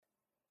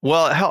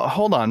Well,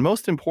 hold on.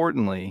 Most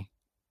importantly,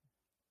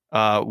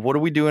 what are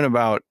we doing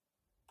about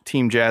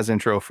Team Jazz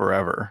Intro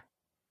Forever?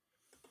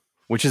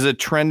 Which is a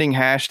trending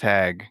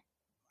hashtag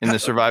in the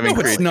surviving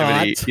creativity.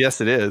 Not. Yes,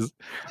 it is.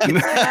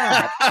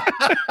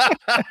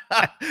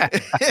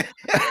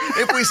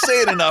 If we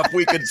say it enough,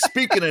 we could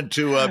speak it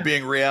into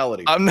being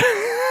reality.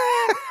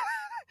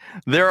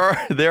 There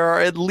are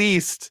at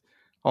least.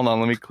 Hold on,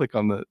 let me click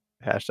on the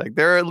hashtag.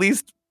 There are at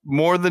least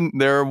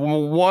there are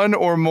one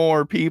or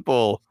more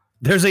people.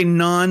 There's a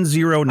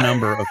non-zero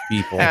number of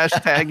people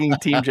hashtagging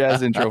Team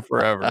Jazz Intro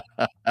Forever.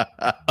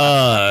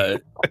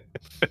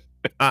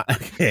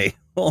 Okay,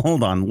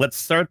 hold on. Let's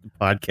start the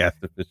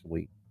podcast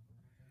officially.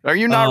 Are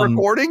you not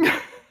recording?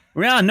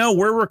 Yeah, no,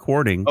 we're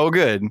recording. Oh,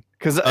 good.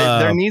 Because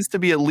there needs to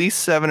be at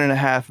least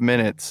 7.5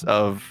 minutes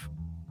of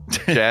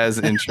jazz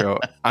intro.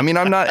 I mean,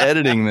 I'm not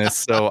editing this,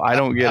 so I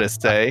don't get a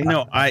say.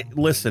 No,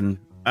 listen.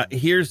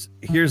 Here's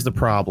the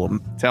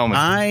problem. Tell me.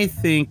 I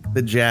think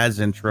the jazz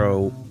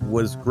intro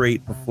was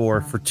great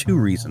before for two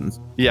reasons.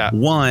 Yeah.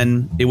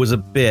 One, it was a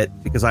bit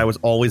because I was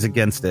always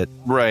against it.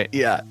 Right.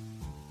 Yeah.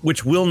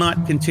 Which will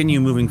not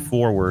continue moving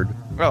forward.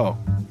 Oh.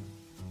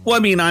 Well, I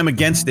mean, I'm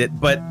against it,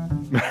 but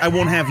I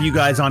won't have you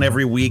guys on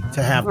every week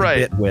to have the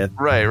bit with.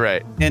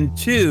 Right. And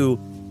two,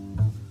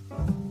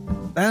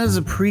 that is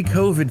a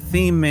pre-COVID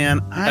theme, man.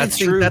 I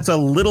think that's a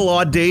little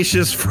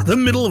audacious for the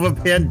middle of a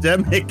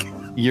pandemic.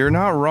 You're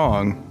not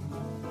wrong.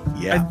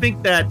 Yeah. I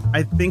think that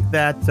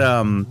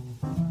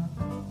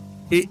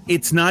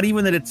it's not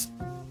even that it's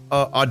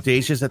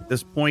audacious at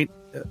this point.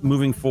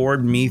 Moving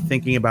forward, me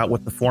thinking about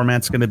what the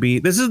format's going to be.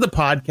 This is the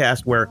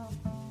podcast where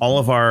all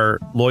of our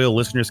loyal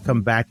listeners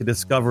come back to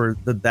discover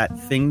that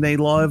thing they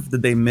loved,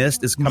 that they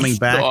missed, is coming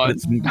back. But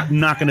it's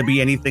not going to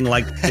be anything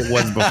like it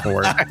was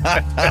before.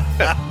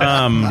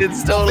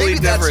 It's totally maybe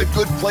different. That's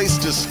a good place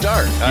to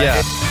start.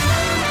 Yeah.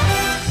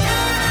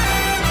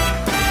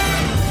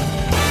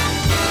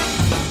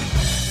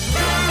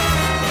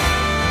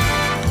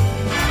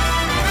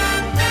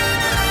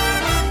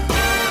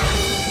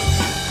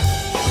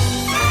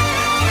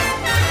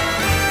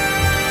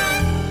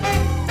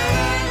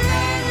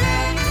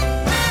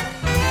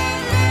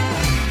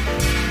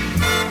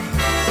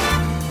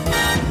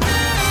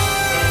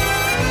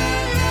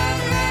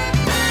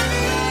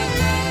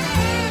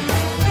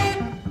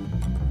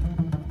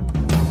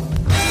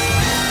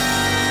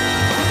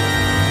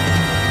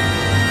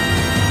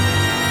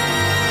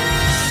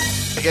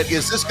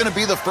 Is this going to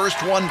be the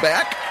first one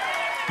back?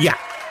 Yeah.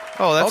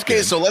 Oh, that's okay.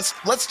 Good. So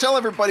let's tell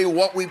everybody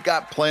what we've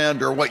got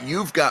planned, or what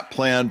you've got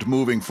planned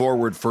moving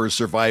forward for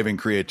surviving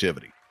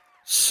creativity.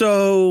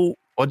 So,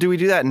 well, do we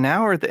do that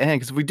now or at the end?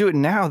 Because if we do it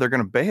now, they're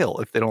going to bail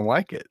if they don't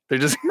like it. They're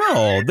just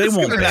no, they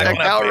won't back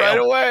out right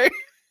away.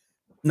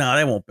 No,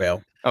 they won't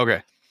bail.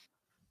 Okay.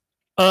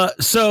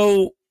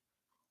 So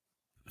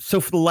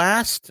for the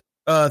last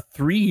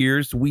 3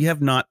 years, we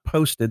have not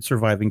posted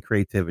surviving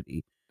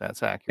creativity.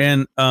 That's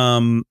accurate.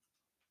 And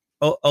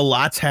a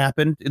lot's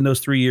happened in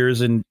those 3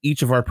 years in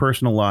each of our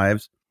personal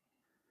lives,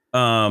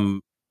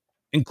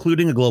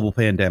 including a global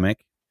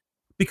pandemic.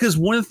 Because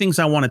one of the things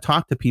I want to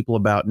talk to people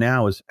about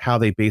now is how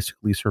they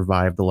basically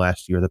survived the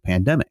last year of the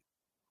pandemic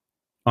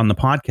on the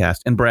podcast.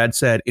 And Brad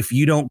said, if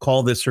you don't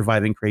call this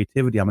surviving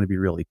creativity, I'm going to be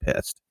really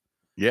pissed.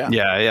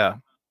 Yeah.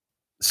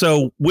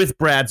 So with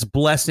Brad's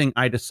blessing,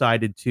 I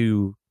decided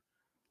to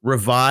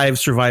revive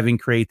surviving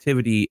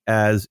creativity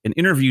as an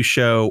interview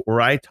show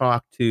where I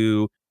talk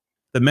to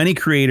the many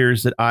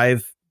creators that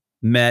I've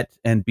met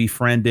and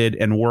befriended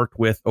and worked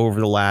with over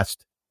the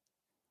last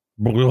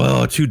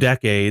 2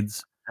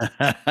 decades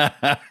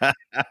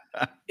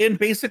and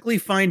basically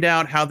find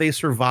out how they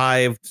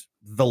survived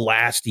the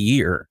last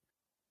year.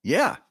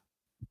 Yeah.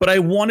 But I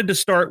wanted to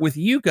start with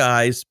you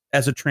guys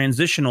as a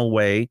transitional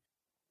way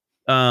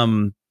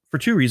for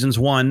two reasons.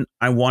 One,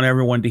 I want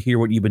everyone to hear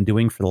what you've been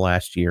doing for the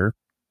last year,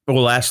 or the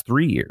last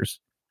 3 years,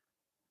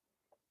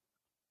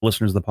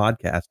 listeners of the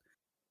podcast.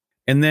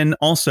 And then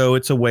also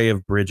it's a way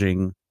of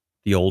bridging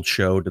the old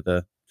show to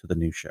the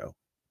new show.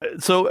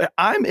 So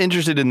I'm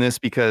interested in this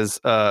because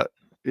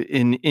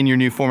in your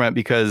new format,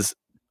 because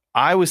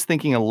I was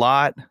thinking a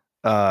lot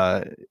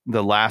the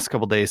last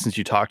couple of days since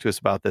you talked to us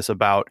about this,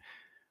 about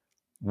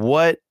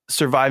what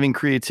surviving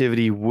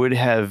creativity would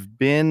have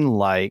been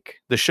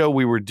like, the show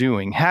we were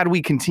doing, had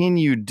we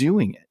continued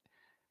doing it.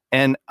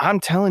 And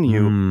I'm telling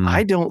you,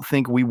 I don't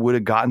think we would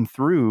have gotten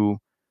through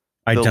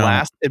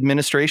last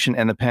administration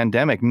and the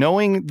pandemic,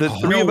 knowing the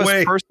three of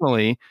us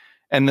personally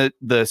and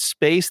the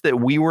space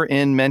that we were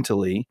in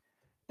mentally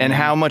and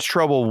how much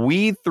trouble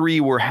we three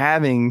were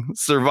having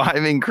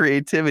surviving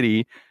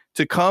creativity,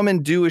 to come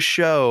and do a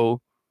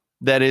show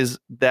that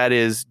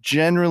is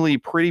generally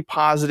pretty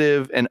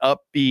positive and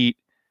upbeat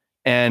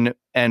and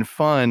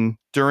fun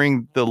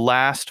during the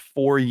last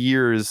 4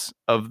 years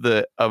of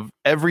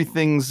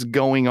everything's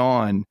going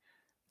on.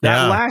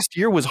 That last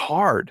year was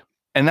hard.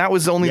 And that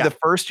was only the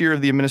first year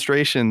of the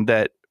administration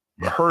that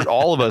hurt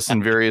all of us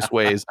in various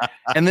ways.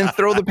 And then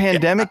throw the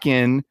pandemic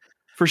in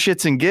for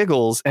shits and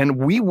giggles, and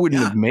we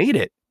wouldn't have made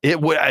it.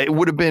 It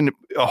would have been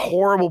a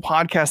horrible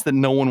podcast that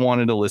no one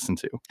wanted to listen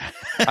to.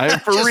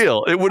 For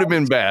real, it would have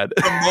been bad.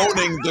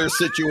 Promoting their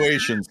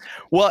situations.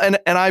 Well,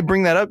 and I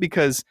bring that up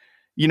because,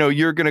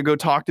 you're going to go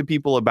talk to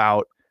people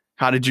about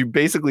how did you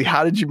make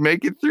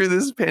it through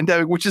this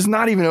pandemic, which is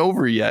not even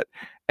over yet.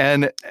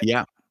 And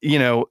yeah,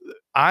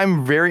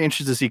 I'm very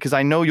interested to see, because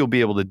I know you'll be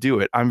able to do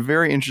it. I'm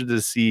very interested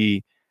to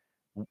see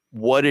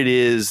what it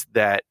is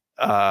that,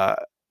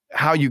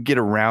 how you get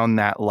around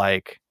that,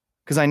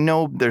 because I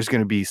know there's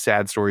going to be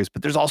sad stories,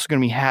 but there's also going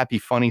to be happy,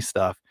 funny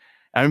stuff.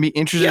 I'm going to be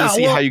interested to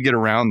see how you get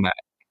around that.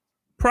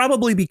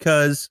 Probably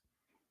because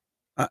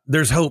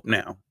there's hope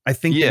now. I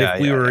think that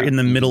if we were in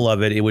the middle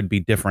of it, it would be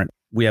different.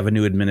 We have a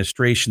new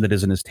administration that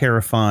isn't as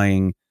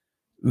terrifying.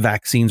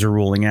 Vaccines are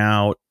rolling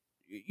out.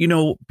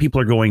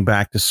 People are going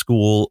back to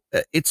school.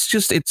 It's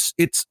just,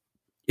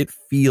 it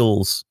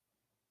feels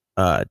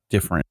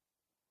different.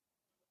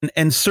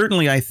 And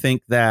certainly I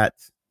think that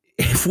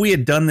if we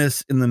had done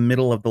this in the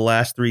middle of the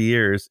last 3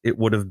 years, it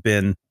would have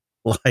been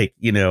like,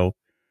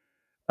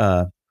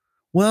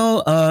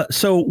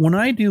 so when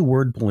I do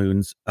word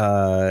balloons,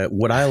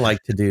 what I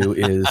like to do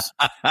is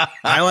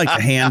I like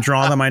to hand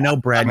draw them. I know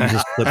Brad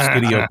uses Clip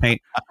Studio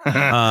Paint.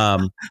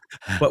 But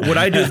what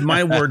I do with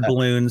my word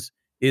balloons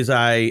is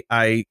I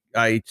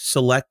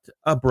select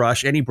a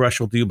brush. Any brush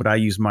will do, but I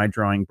use my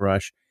drawing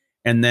brush.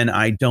 And then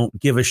I don't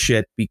give a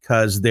shit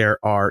because there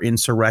are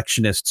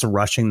insurrectionists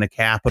rushing the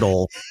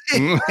Capitol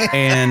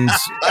and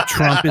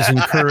Trump is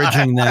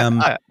encouraging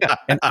them.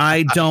 And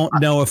I don't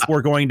know if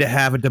we're going to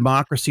have a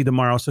democracy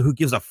tomorrow. So who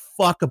gives a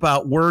fuck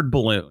about word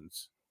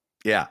balloons?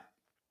 Yeah.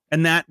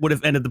 And that would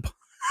have ended the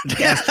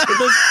podcast for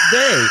the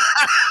day.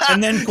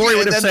 And then Cory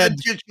would have said,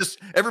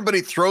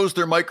 everybody throws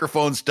their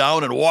microphones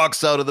down and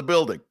walks out of the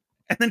building.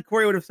 And then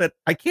Cory would have said,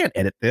 I can't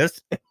edit this.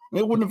 It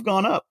wouldn't have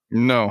gone up.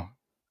 No.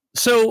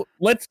 So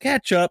let's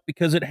catch up,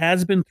 because it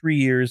has been 3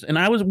 years, and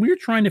we were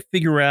trying to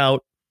figure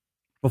out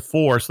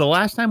before. So the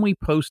last time we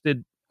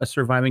posted a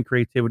Surviving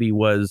Creativity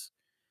was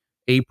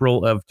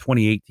April of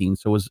 2018.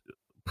 So it was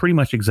pretty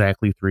much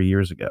exactly 3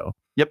 years ago.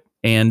 Yep.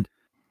 And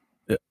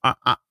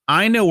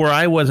I know where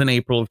I was in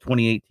April of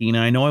 2018.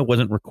 I know I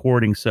wasn't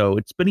recording, so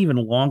it's been even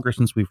longer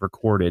since we've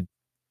recorded.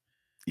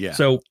 Yeah.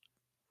 So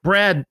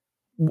Brad,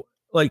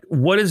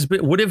 what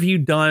have you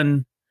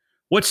done?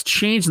 What's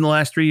changed in the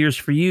last 3 years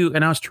for you?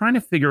 And I was trying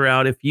to figure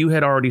out if you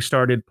had already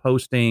started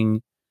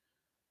posting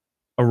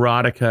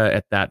erotica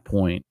at that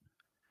point.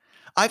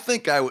 I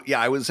think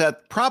I was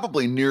at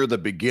probably near the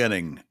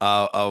beginning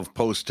of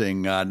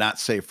posting Not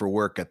Safe for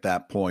Work at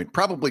that point.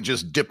 Probably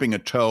just dipping a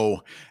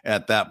toe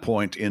at that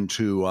point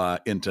into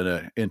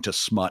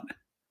smut.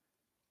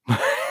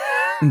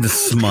 The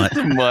smut.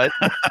 Smut.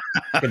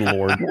 Good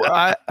Lord.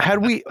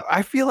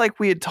 I feel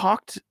like we had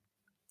talked.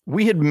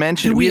 We had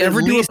mentioned. Did we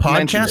ever do a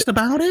podcast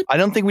about it? I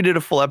don't think we did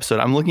a full episode.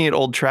 I'm looking at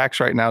old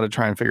tracks right now to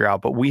try and figure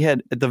out. But we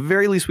had, at the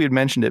very least, we had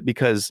mentioned it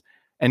because,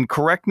 and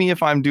correct me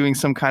if I'm doing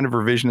some kind of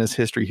revisionist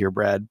history here,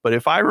 Brad, but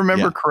if I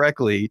remember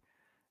correctly,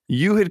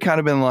 you had kind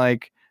of been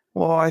like,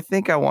 well, I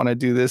think I want to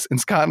do this.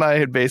 And Scott and I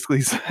had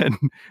basically said,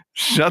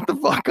 shut the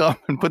fuck up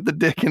and put the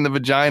dick in the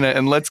vagina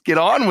and let's get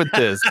on with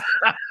this.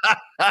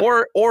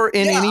 or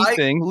in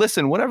anything,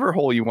 listen, whatever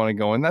hole you want to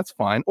go in, that's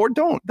fine. Or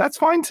don't, that's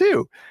fine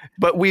too.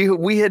 But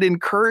we had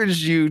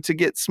encouraged you to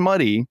get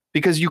smutty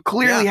because you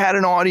clearly had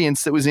an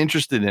audience that was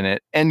interested in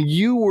it and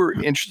you were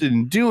interested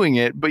in doing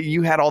it, but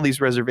you had all these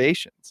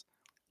reservations.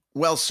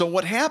 Well, so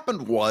what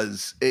happened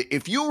was,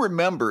 if you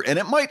remember, and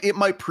it might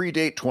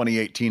predate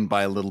 2018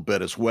 by a little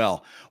bit as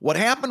well. What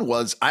happened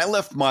was I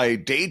left my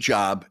day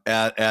job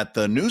at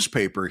the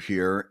newspaper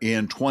here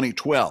in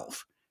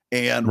 2012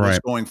 and was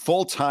going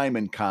full time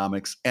in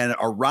comics. And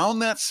around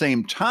that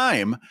same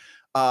time,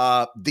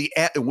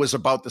 it was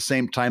about the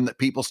same time that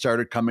people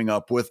started coming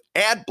up with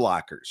ad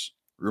blockers.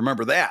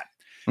 Remember that?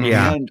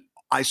 Yeah. And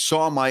I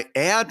saw my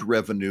ad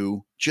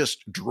revenue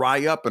just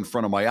dry up in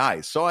front of my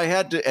eyes. So I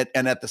had to,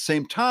 and at the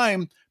same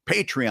time,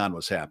 Patreon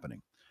was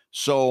happening.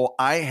 So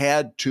I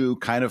had to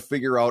kind of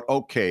figure out,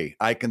 okay,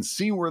 I can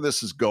see where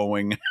this is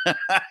going.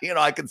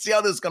 I can see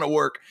how this is going to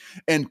work.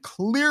 And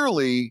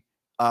clearly,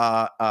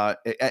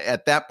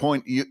 at that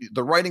point,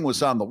 the writing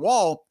was on the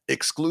wall.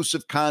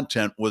 Exclusive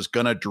content was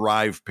going to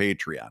drive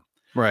Patreon.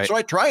 Right. So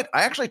I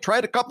actually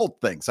tried a couple of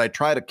things. I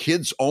tried a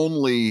kids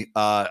only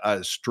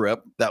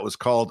strip that was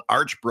called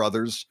Arch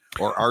Brothers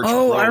or Arch Brothers.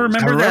 Oh, I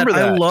remember that.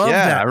 I love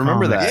that. I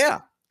remember that.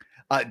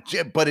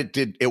 Yeah. But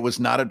it was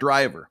not a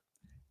driver.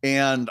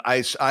 And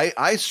I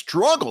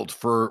struggled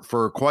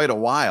for quite a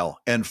while.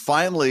 And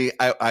finally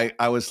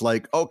I was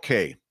like,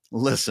 okay,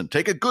 listen,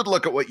 take a good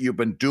look at what you've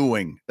been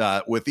doing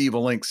with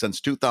Evil Inc. since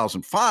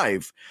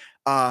 2005.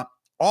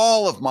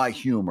 All of my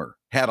humor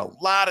had a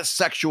lot of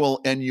sexual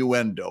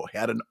innuendo,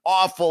 had an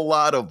awful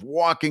lot of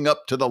walking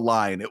up to the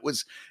line. It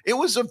was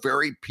a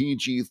very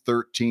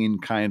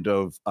PG-13 kind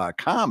of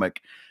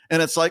comic.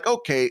 And it's like,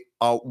 okay,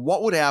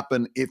 what would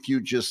happen if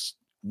you just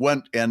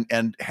went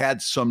and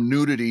had some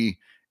nudity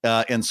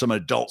in some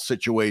adult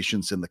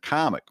situations in the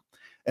comic?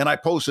 and I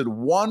posted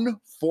one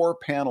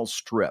 4-panel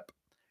strip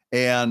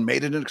and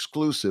made it an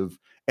exclusive,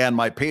 and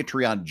my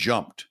Patreon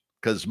jumped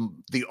because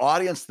the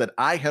audience that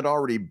I had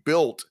already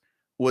built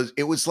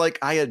was like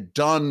I had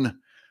done,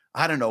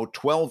 I don't know,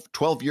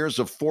 12 years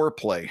of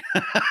foreplay.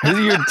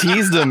 You had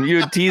teased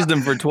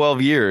them for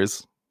 12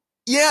 years.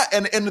 Yeah,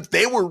 and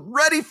they were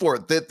ready for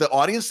it. The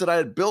audience that I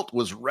had built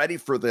was ready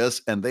for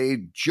this, and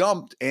they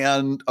jumped.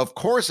 And of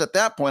course, at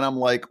that point, I'm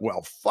like,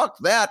 well, fuck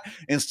that.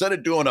 Instead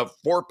of doing a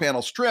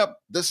 4-panel strip,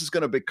 this is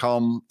going to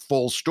become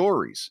full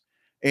stories.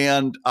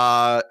 And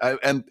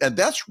and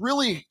that's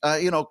really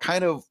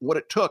kind of what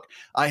it took.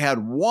 I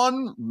had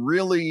one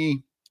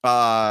really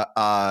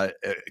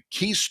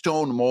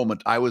keystone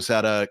moment. I was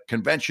at a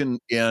convention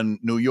in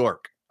New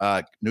York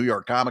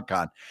Comic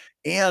Con.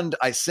 And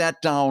I sat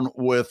down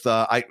with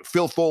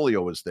Phil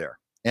Folio was there.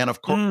 And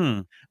of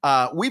course,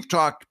 we've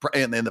talked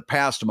in the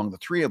past among the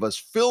three of us.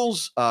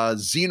 Phil's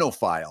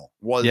Xenophile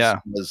was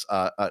an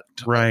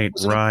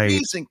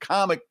amazing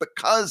comic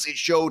because it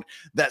showed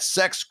that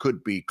sex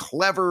could be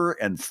clever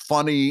and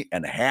funny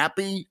and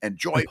happy and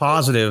joyful.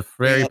 Positive,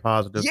 very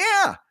positive.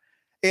 Yeah.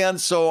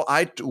 And so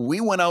we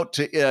went out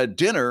to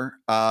dinner,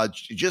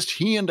 just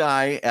he and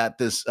I at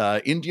this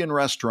Indian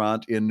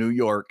restaurant in New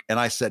York. And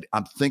I said,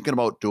 I'm thinking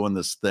about doing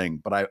this thing,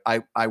 but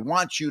I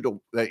want you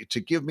to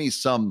give me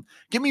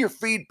your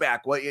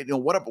feedback. What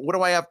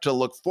do I have to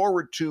look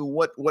forward to?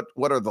 What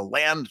are the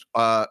land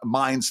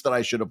mines that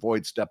I should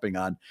avoid stepping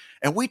on?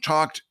 And we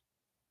talked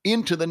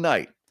into the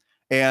night.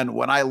 And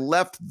when I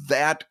left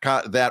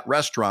that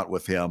restaurant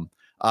with him,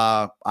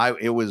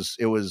 it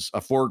was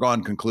a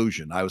foregone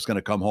conclusion. I was going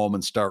to come home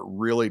and start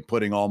really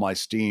putting all my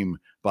steam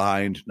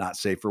behind Not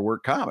Safe for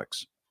Work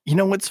comics. You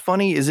know, what's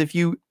funny is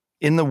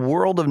in the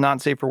world of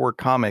Not Safe for Work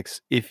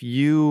comics, if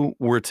you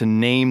were to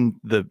name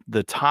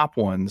the top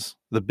ones,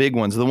 the big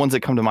ones, the ones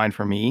that come to mind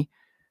for me,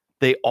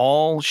 they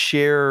all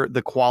share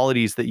the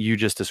qualities that you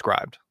just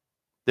described.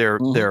 They're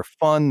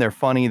fun, they're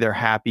funny, they're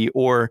happy,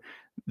 or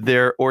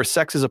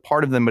sex is a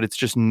part of them, but it's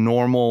just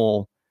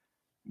normal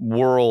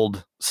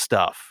world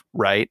stuff,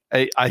 right?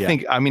 I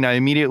think, I mean, I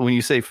immediately, when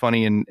you say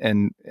funny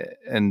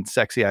and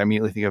sexy, I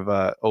immediately think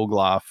of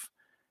Ogloff.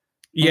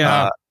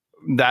 Yeah.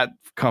 That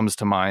comes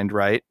to mind,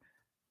 right?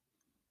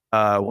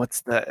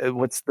 What's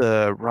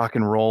the rock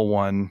and roll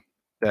one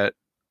that,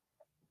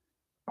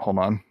 hold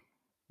on,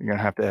 you're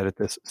gonna have to edit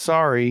this.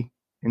 Sorry,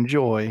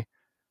 enjoy.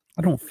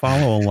 I don't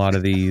follow a lot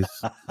of these.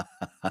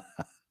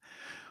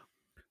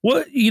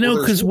 Well,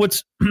 because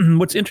what's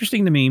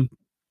interesting to me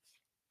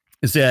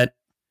is that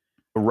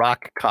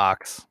Rock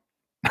Cox.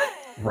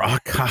 Wow.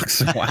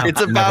 It's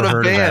about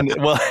a band.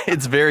 Well,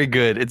 it's very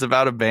good. It's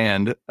about a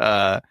band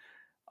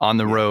on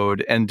the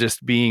road and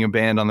just being a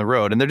band on the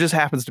road. And there just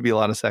happens to be a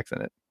lot of sex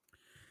in it.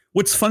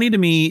 What's funny to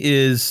me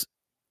is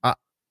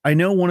I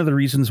know one of the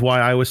reasons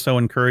why I was so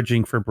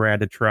encouraging for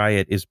Brad to try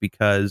it is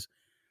because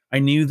I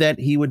knew that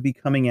he would be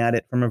coming at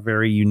it from a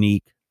very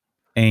unique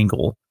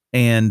angle.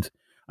 And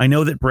I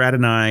know that Brad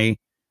and I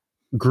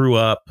grew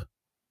up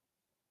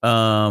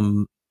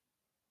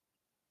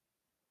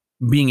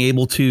being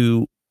able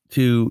to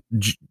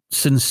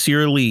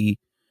sincerely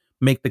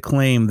make the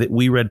claim that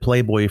we read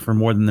Playboy for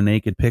more than the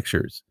naked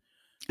pictures,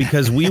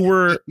 because we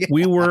were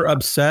we were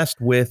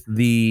obsessed with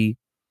the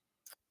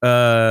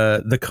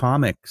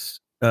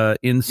comics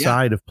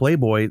inside of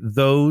Playboy.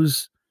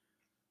 Those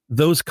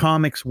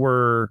comics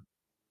are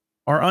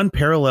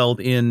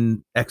unparalleled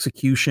in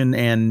execution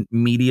and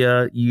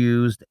media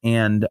used,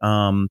 and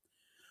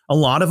a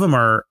lot of them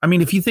are, I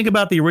mean, if you think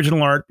about the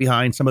original art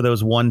behind some of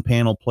those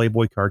one-panel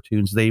Playboy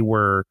cartoons, they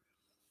were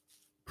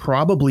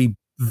probably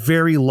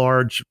very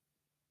large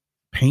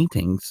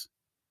paintings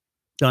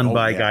done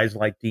by guys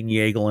like Dean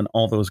Yeagle and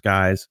all those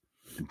guys.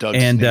 Doug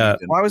and I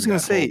was going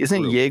to say,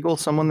 isn't Yeagle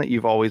someone that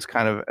you've always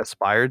kind of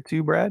aspired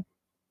to, Brad?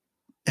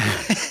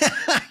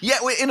 Yeah,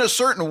 in a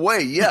certain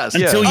way, yes.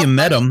 Until you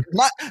met him.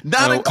 Not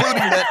including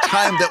that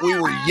time that we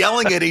were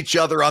yelling at each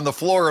other on the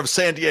floor of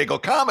San Diego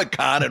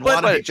Comic-Con and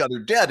wanted each other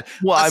dead.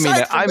 Well,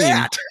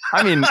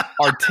 I mean,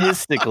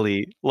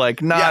 artistically,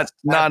 like not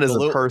as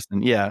a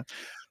person. Yeah.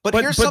 But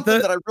here's something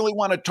that I really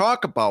want to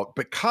talk about,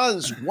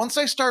 because once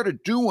I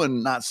started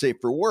doing Not Safe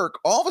for Work,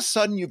 all of a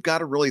sudden you've got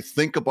to really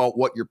think about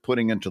what you're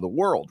putting into the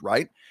world,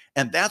 right?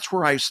 And that's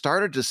where I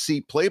started to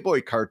see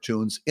Playboy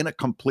cartoons in a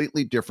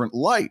completely different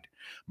light,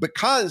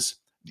 because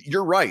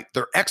you're right,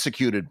 they're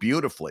executed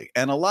beautifully,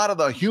 and a lot of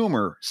the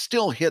humor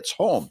still hits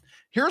home.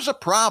 Here's a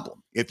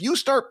problem. If you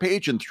start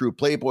paging through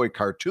Playboy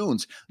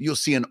cartoons, you'll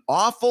see an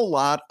awful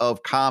lot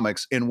of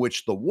comics in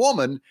which the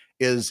woman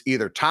is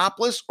either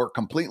topless or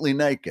completely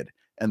naked,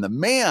 and the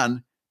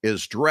man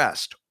is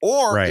dressed,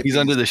 or if he's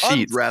under the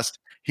sheets. Undressed,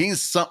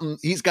 he's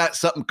got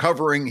something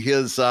covering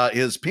his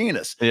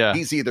penis. Yeah.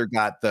 He's either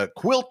got the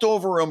quilt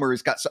over him, or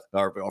he's got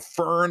a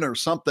fern or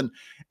something.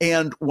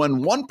 And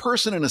when one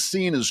person in a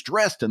scene is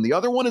dressed and the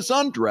other one is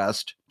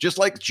undressed, just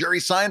like Jerry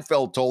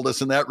Seinfeld told us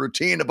in that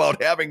routine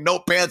about having no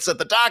pants at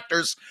the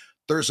doctor's,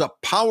 there's a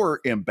power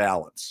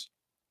imbalance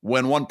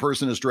when one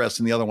person is dressed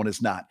and the other one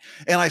is not.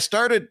 And I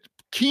started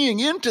keying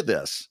into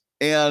this.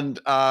 And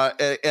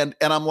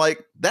I'm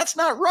like, that's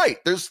not right.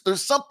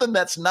 There's something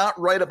that's not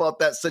right about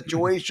that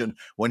situation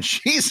when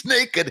she's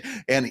naked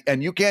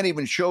and you can't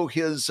even show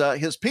his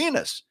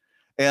penis.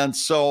 And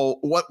so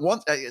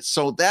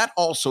so that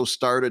also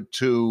started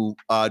to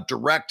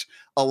direct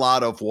a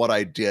lot of what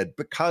I did,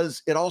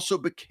 because it also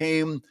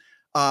became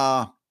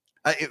and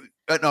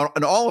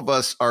all of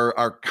us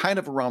are kind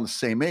of around the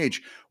same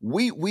age.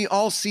 We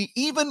all see,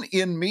 even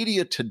in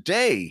media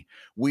today,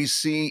 we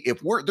see if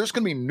there's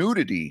going to be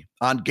nudity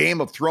on Game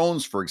of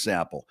Thrones, for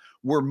example,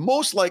 we're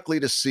most likely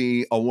to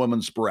see a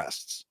woman's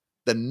breasts.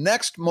 The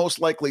next most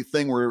likely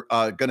thing we're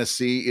going to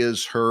see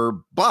is her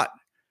butt.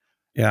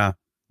 Yeah.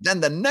 Then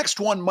the next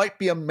one might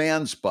be a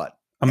man's butt.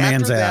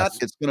 Man's After ass.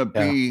 that, it's going to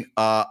be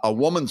a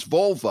woman's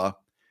vulva.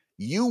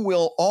 You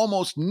will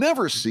almost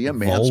never see a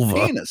man's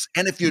penis.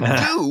 And if you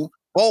do,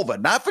 vulva,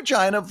 not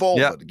vagina,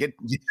 vulva. Yeah.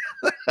 You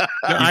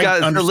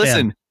guys,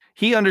 listen,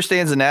 he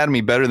understands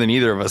anatomy better than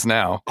either of us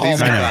now. Oh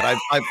my God.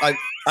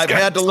 I've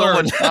had to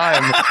learn.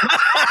 Time.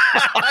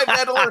 I've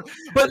had to learn.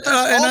 But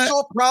there's also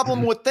a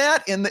problem with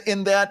that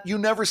in that you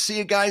never see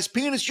a guy's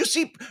penis. You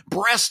see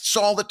breasts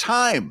all the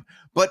time.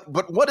 But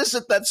what is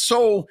it that's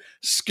so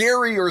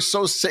scary or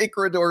so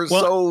sacred or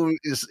why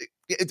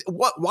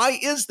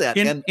is that?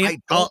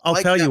 I'll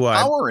tell you why.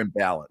 Power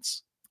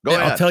imbalance. Go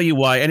ahead. I'll tell you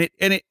why. And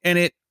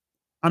it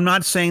I'm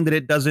not saying that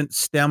it doesn't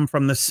stem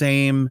from the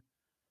same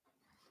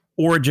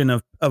origin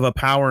of a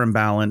power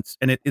imbalance,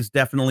 and it is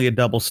definitely a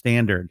double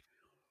standard.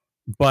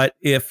 But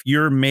if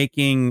you're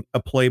making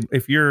a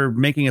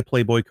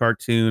Playboy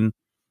cartoon,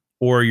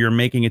 or you're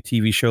making a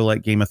TV show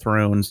like Game of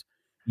Thrones,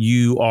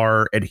 you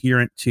are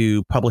adherent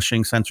to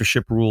publishing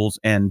censorship rules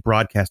and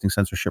broadcasting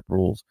censorship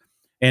rules.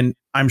 And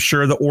I'm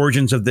sure the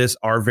origins of this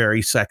are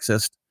very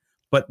sexist,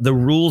 but the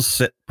rules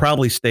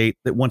probably state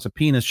that once a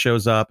penis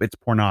shows up, it's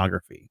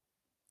pornography.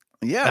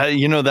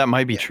 Yeah. That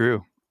might be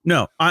true.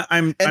 No,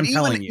 I'm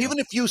telling you. Even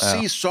if you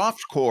see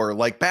softcore,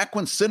 like back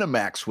when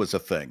Cinemax was a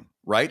thing,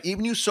 right?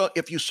 If you saw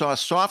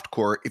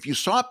softcore, if you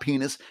saw a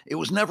penis, it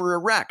was never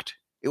erect.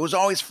 It was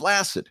always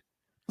flaccid.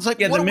 It's like,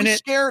 what are we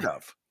scared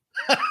of?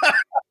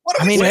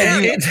 Have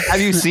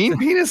you seen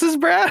penises,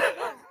 Brad?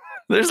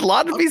 There's a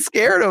lot to be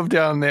scared of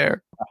down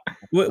there.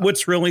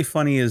 What's really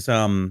funny is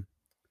when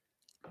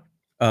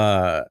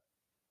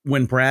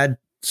Brad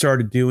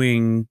started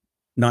doing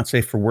Not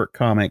Safe for Work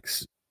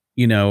comics,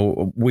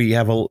 we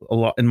have a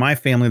lot in my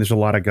family. There's a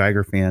lot of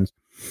Geiger fans.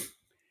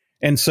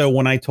 And so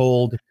when I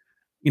told,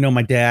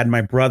 my dad,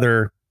 my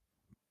brother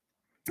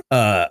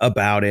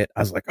about it, I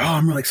was like, oh,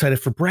 I'm really excited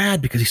for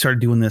Brad because he started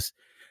doing this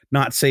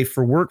Not Safe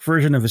for Work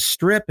version of his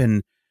strip.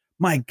 And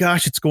my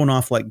gosh, it's going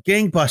off like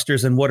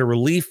gangbusters, and what a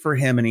relief for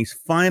him. And he's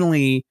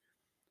finally,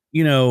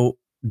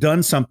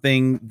 done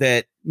something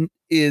that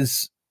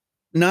is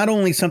not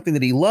only something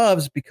that he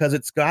loves,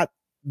 because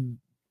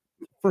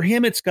for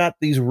him, it's got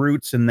these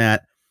roots in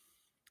that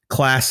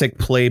classic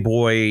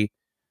Playboy,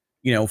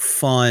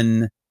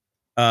 fun,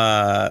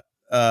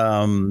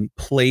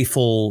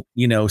 playful,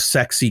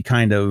 sexy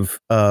kind of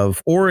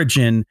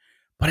origin,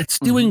 but it's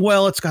doing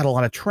well. It's got a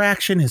lot of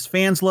traction. His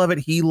fans love it.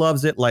 He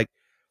loves it. Like,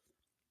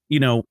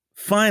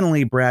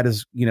 finally Brad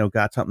has,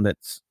 got something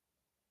that's,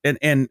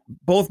 and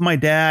both my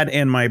dad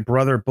and my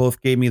brother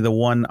both gave me the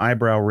one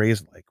eyebrow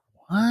raise, like,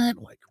 what?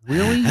 Like,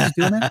 really? He's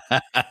doing it?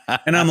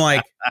 And I'm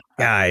like,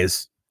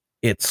 guys,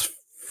 it's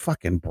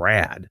fucking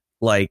Brad.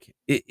 Like,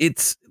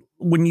 it's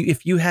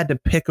if you had to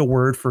pick a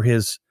word for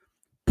his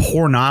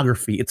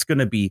pornography, it's going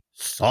to be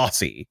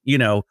saucy,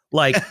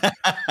 like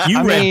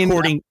you read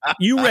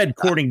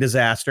Courting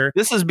Disaster.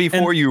 This is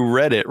before you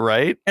read it,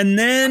 right? And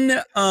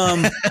then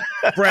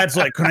Brad's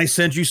like, can I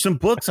send you some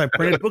books? I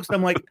printed books.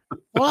 I'm like,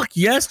 fuck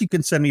yes, you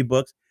can send me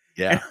books.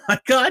 Yeah. And I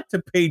got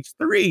to page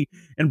 3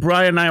 and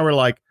Brian and I were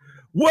like,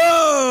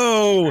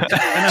 whoa.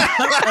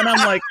 And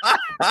I'm like,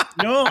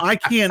 no, I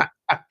can't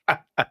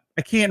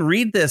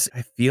read this.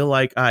 I feel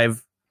like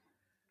I'm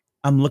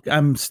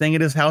staying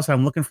at his house.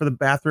 I'm looking for the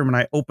bathroom, and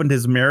I opened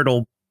his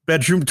marital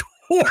bedroom door.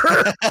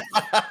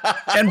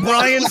 And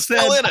Brian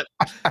said,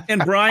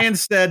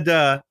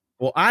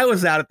 well, I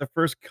was out at the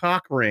first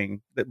cock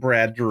ring that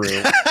Brad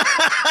drew.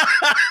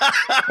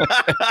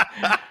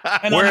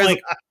 And I'm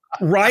like,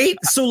 right?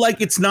 So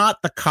like, it's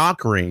not the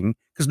cock ring,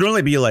 because normally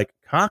it'd be like,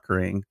 cock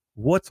ring,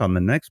 what's on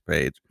the next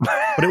page?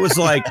 But it was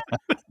like,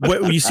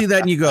 when you see that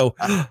and you go,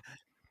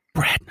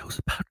 Brad knows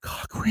about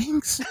cock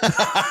rings.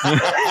 Oh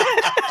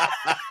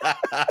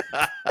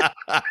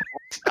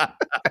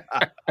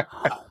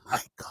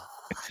my God.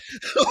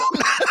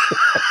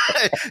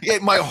 Yeah,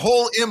 my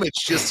whole image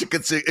just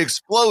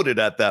exploded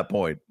at that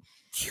point.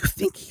 Do you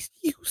think he's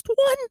used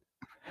one?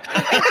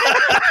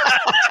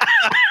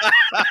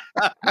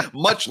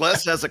 Much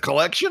less as a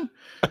collection.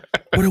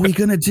 What are we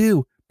going to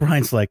do?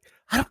 Brian's like,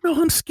 I don't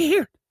know. I'm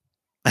scared.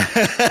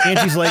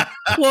 Angie's like,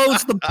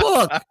 close the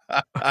book.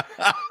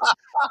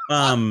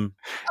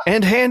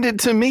 And hand it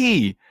to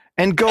me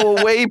and go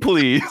away,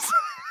 please.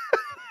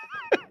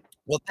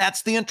 Well,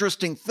 that's the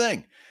interesting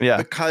thing. Yeah.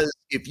 Because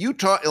if you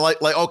talk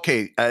like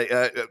okay,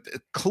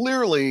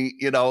 clearly,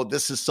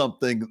 this is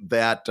something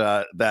that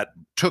that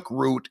took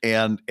root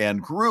and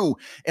grew.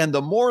 And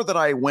the more that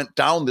I went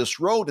down this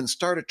road and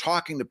started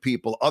talking to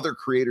people, other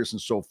creators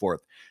and so forth,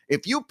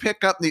 if you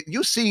pick up,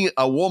 you see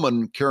a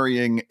woman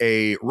carrying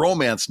a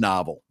romance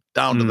novel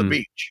down to the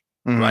beach,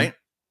 right?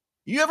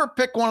 You ever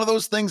pick one of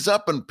those things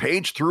up and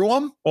page through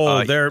them?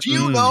 Oh, do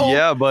you know?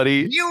 Yeah,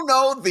 buddy. You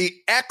know the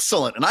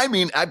excellent, and I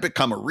mean, I've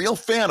become a real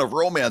fan of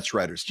romance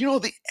writers. Do you know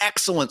the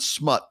excellent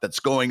smut that's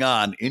going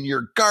on in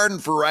your garden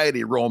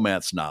variety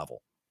romance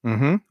novel?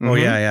 Oh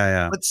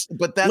yeah.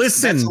 But that's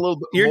Listen, that's a little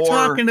bit you're more,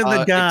 talking to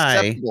the guy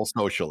acceptable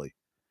socially.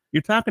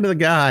 You're talking to the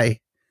guy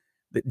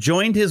that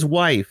joined his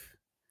wife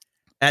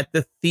at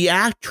the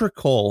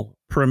theatrical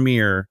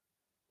premiere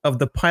of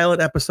the pilot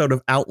episode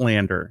of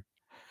Outlander.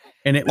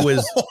 And it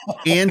was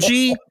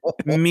Angie,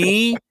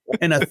 me,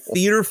 and a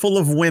theater full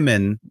of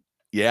women.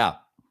 Yeah.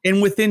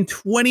 And within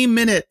 20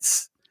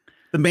 minutes,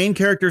 the main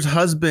character's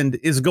husband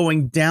is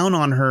going down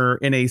on her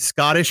in a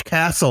Scottish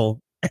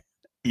castle.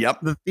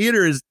 Yep. The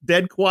theater is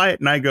dead quiet.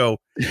 And I go,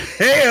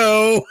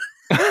 hey-o.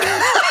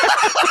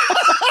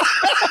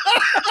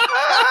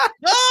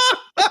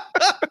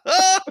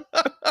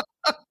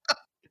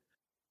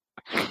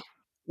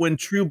 When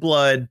True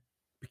Blood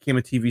became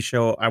a TV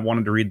show, I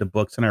wanted to read the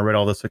books, and I read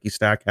all the Sookie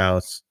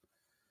Stackhouse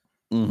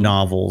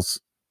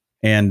novels,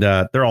 and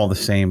they're all the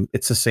same.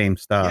 It's the same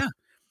stuff. Yeah.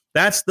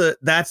 That's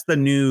the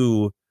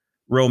new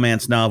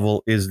romance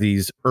novel, is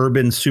these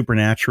urban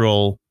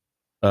supernatural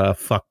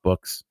fuck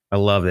books. I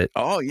love it.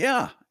 Oh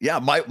yeah.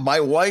 My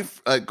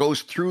wife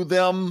goes through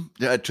them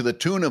to the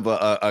tune of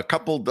a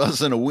couple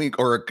dozen a week,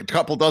 or a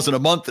couple dozen a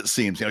month. It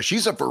seems.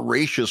 She's a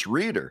voracious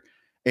reader,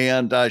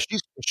 and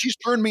she's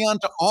turned me on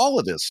to all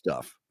of this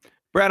stuff.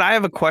 Brad, I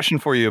have a question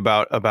for you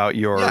about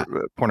your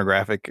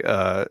pornographic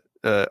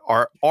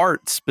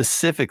art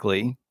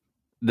specifically,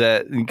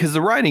 because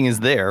the writing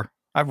is there.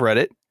 I've read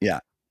it.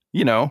 Yeah.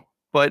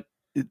 But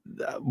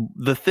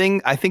the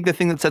thing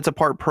that sets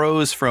apart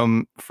prose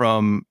from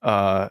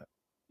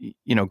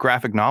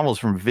graphic novels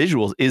from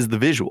visuals is the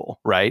visual,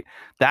 right?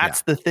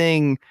 That's the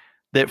thing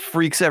that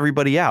freaks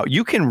everybody out.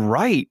 You can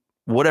write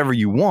whatever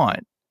you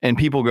want and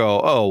people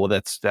go, oh, well,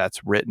 that's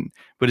written.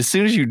 But as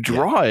soon as you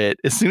draw it,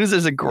 as soon as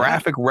there's a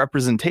graphic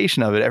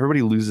representation of it,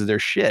 everybody loses their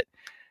shit.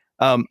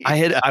 I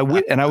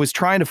was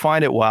trying to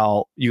find it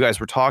while you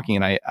guys were talking,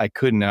 and I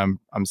couldn't.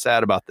 I'm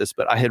sad about this,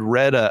 but I had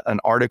read an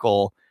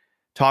article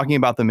talking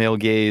about the male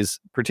gaze,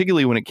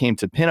 particularly when it came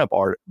to pinup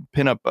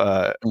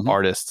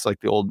artists, like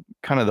the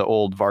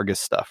old Vargas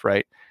stuff,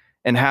 right?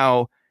 And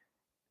how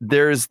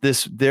there's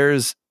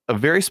a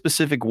very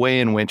specific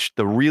way in which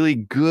the really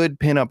good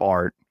pinup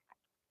art,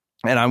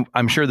 and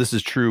I'm sure this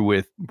is true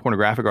with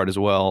pornographic art as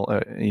well,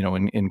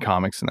 in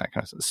comics and that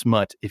kind of stuff,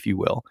 smut, if you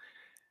will,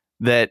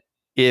 that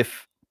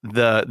if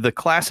the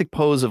classic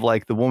pose of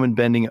like the woman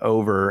bending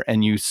over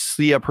and you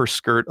see up her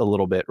skirt a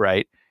little bit,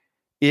 right?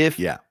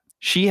 If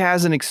she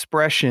has an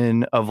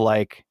expression of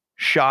like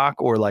shock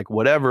or like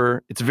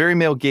whatever, it's very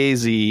male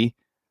gazy.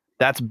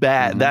 That's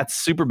bad. That's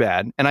super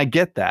bad. And I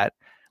get that.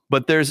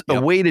 But there's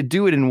a way to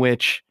do it in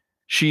which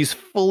she's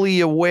fully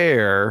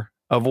aware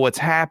of what's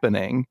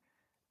happening.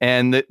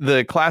 And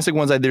the classic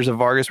ones, there's a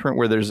Vargas print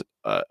where there's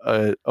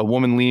a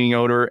woman leaning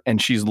over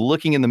and she's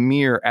looking in the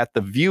mirror at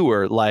the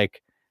viewer,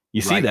 like, you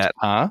see that,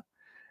 huh?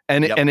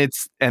 And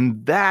it's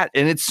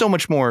so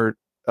much more.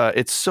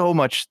 It's so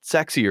much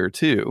sexier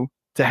too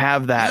to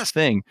have that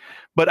thing.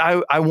 But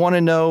I want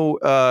to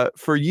know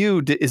for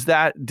you,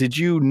 did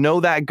you know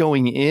that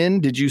going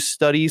in? Did you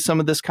study some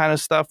of this kind of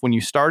stuff when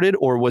you started,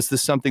 or was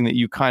this something that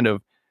you kind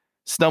of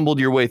stumbled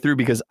your way through?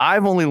 Because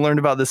I've only learned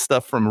about this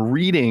stuff from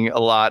reading a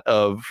lot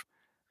of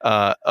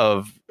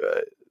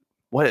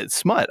what is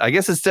smut? I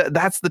guess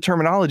that's the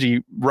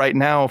terminology right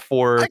now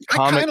for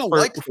comic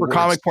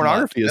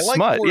pornography is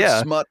smut.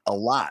 Smut a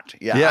lot.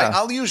 Yeah.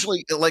 I'll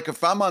usually, like,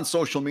 if I'm on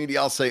social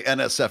media, I'll say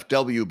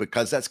NSFW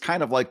because that's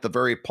kind of like the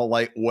very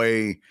polite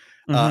way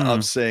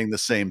of saying the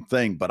same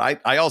thing. But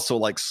I also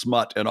like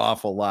smut an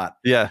awful lot.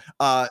 Yeah.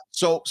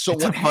 So it's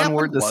what a fun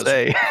word to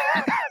say.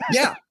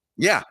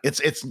 Yeah.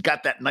 It's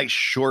got that nice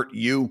short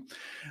U.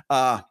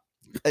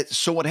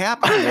 So what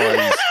happened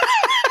was.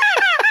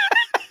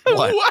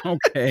 What?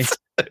 Okay.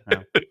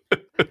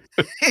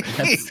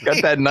 It's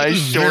got that nice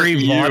short very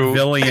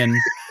vaudevillian.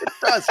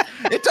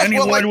 It does. Any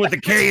word with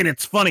a K and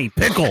it's funny.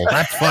 Pickle.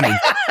 That's funny.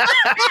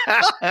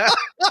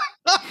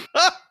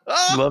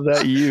 Love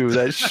that U.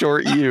 That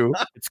short U.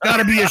 It's got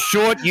to be a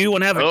short U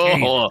and have a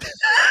K.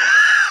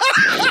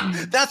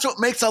 That's what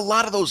makes a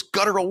lot of those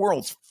guttural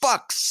worlds.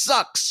 Fuck,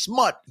 suck,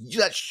 smut.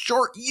 That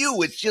short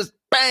U. It's just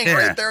bang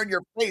right there in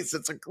your face.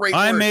 It's a great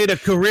word. Made a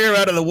career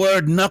out of the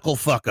word knuckle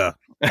fucker.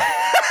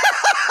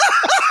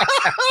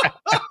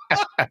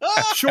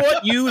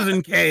 Short U's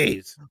and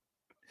K's.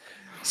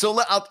 So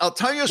I'll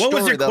tell you a story.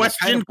 What was your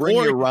question? Kind of bring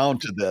you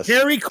around to this.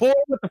 Harry Cory,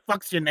 what the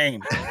fuck's your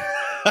name?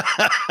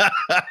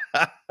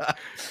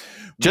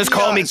 Just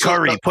call me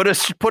Curry. Put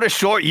a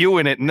short U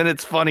in it, and then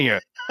it's funnier.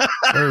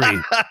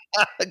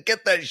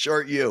 Get that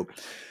short U.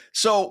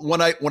 So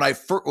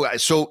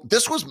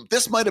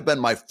this might have been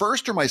my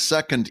first or my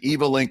second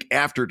Evolink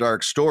After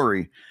Dark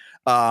story.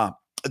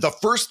 The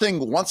first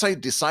thing, once I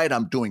decide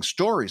I'm doing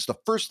stories, the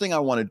first thing I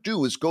want to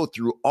do is go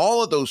through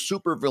all of those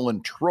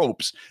supervillain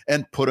tropes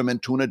and put them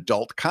into an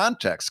adult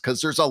context,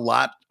 because there's a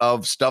lot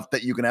of stuff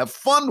that you can have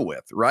fun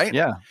with, right?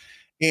 Yeah.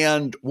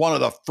 And one of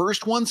the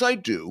first ones I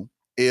do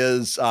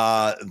is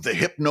the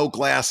hypno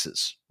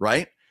glasses,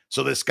 right?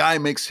 So this guy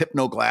makes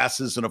hypno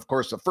glasses, and of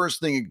course, the first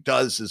thing he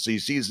does is he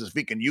sees if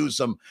he can use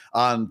them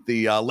on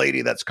the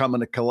lady that's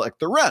coming to collect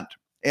the rent.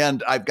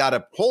 And I've got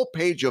a whole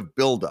page of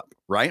buildup,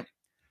 right?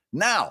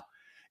 Now,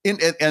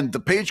 and the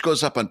page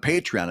goes up on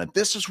Patreon, and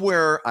this is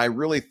where I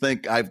really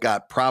think I've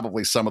got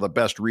probably some of the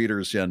best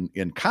readers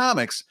in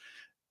comics.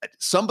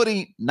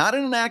 Somebody, not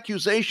in an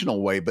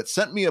accusational way, but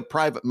sent me a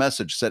private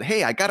message, said,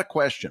 "Hey, I got a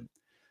question.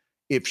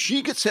 If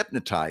she gets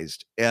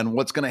hypnotized and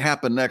what's going to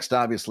happen next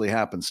obviously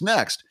happens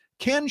next,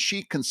 can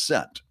she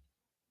consent?"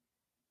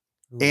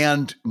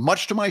 And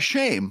much to my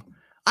shame,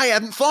 I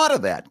hadn't thought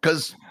of that,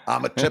 because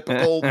I'm a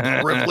typical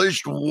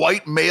privileged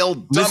white male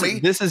dummy.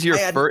 This is your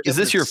first. Is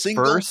this your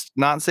first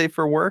not safe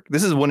for work?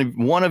 This is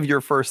one of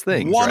your first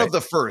things. One right? of the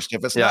first.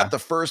 If it's not the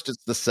first,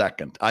 it's the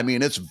second. I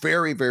mean, it's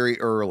very, very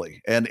early,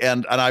 and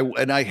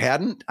I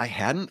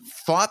hadn't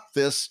thought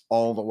this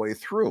all the way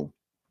through.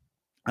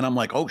 And I'm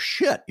like, oh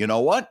shit, you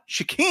know what?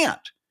 She can't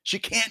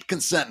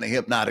consent in a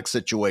hypnotic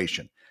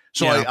situation.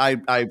 So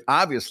I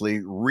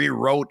obviously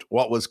rewrote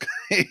what was,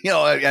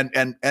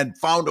 and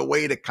found a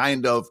way to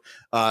kind of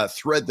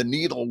thread the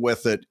needle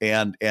with it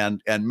and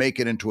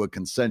make it into a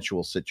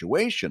consensual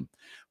situation.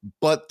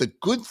 But the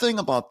good thing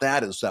about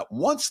that is that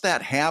once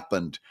that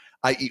happened,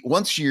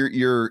 once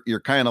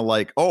you're kind of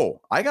like,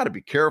 oh, I got to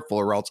be careful,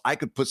 or else I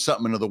could put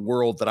something into the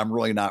world that I'm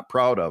really not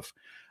proud of.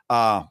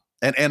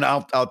 And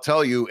I'll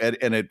tell you,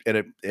 and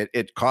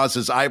it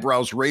causes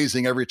eyebrows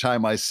raising every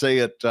time I say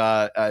it.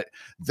 The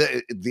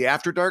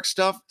After Dark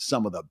stuff,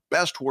 some of the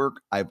best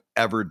work I've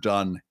ever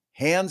done,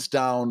 hands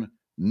down,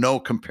 no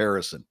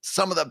comparison.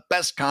 Some of the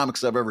best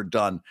comics I've ever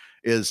done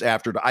is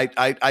After Dark.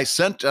 I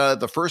sent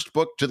the first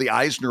book to the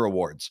Eisner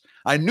Awards.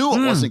 I knew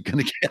it wasn't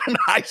going to get an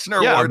Eisner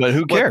Award, but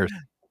who cares?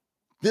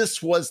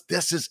 This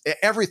is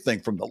everything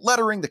from the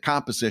lettering, the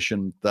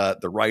composition,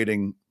 the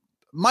writing,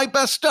 my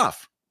best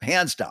stuff,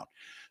 hands down.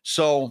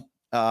 So,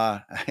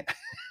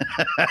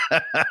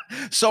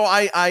 so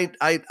I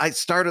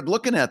started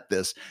looking at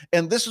this,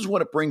 and this is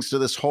what it brings to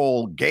this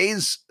whole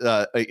gaze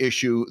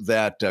issue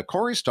that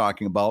Cory's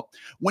talking about.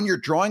 When you're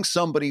drawing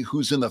somebody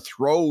who's in the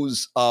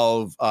throes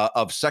of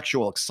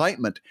sexual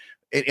excitement,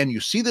 and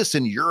you see this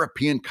in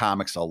European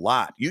comics a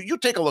lot. You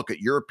take a look at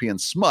European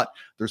smut.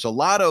 There's a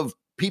lot of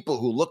people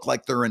who look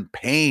like they're in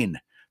pain.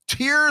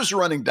 Tears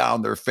running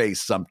down their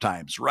face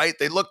sometimes, right?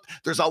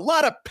 There's a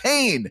lot of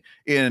pain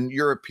in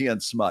European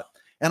smut.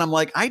 And I'm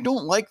like, I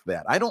don't like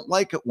that. I don't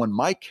like it when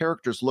my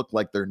characters look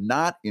like they're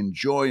not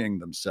enjoying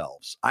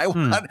themselves. I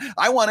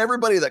want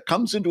everybody that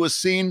comes into a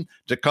scene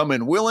to come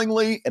in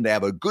willingly and to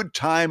have a good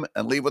time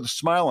and leave with a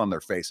smile on their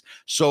face.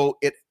 So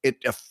it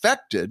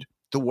affected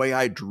the way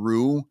I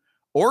drew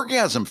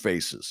orgasm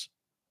faces,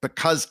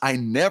 because I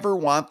never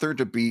want there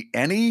to be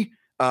any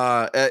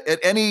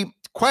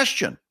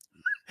question.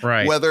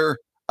 Right. Whether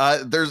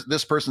there's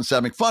this person's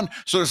having fun.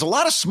 So there's a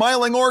lot of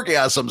smiling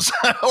orgasms,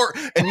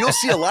 and you'll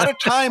see a lot of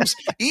times,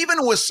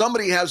 even with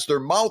somebody has their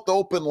mouth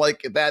open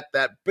like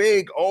that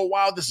big, oh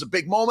wow, this is a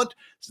big moment.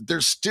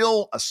 There's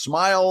still a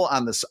smile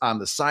on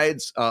the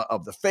sides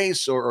of the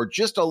face, or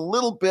just a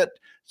little bit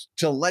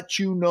to let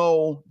you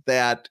know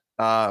that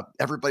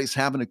everybody's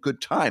having a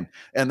good time.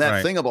 And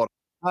that thing about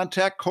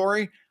contact,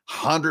 Cory,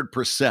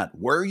 100%.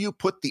 Where you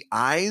put the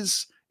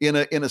eyes in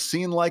a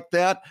scene like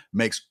that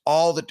makes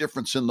all the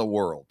difference in the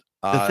world.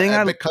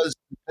 Because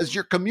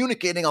you're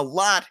communicating a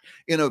lot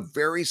in a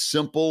very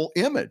simple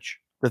image.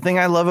 The thing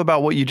I love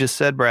about what you just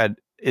said, Brad,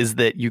 is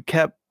that you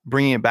kept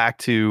bringing it back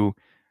to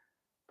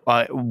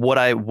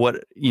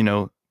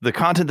the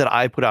content that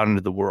I put out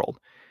into the world.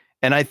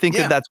 And I think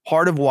that that's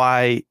part of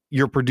why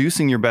you're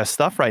producing your best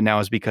stuff right now,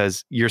 is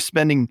because you're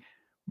spending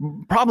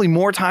probably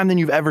more time than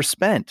you've ever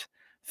spent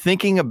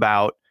thinking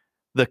about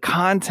the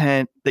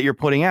content that you're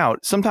putting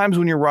out. Sometimes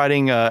when you're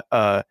writing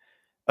a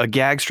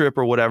gag strip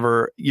or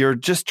whatever, you're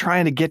just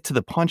trying to get to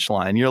the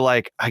punchline. You're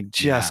like, I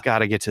just got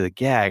to get to the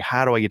gag.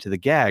 How do I get to the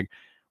gag?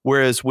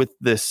 Whereas with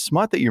this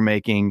smut that you're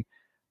making,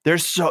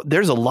 there's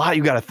a lot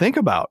you got to think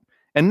about.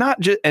 And not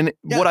just,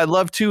 what I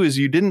love too is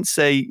you didn't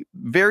say,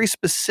 very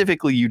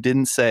specifically, you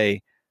didn't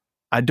say,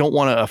 I don't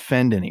want to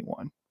offend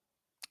anyone.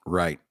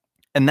 Right.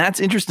 And that's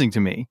interesting to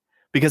me,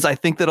 because I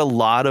think that a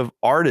lot of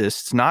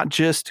artists, not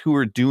just who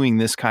are doing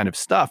this kind of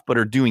stuff, but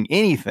are doing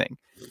anything,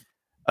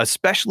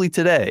 especially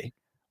today,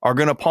 are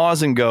going to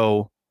pause and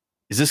go,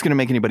 is this going to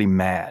make anybody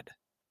mad?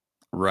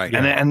 Right.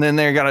 And then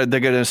they're going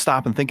to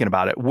stop and thinking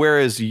about it.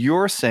 Whereas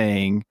you're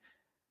saying,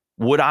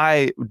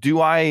 do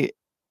I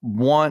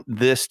want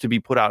this to be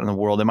put out in the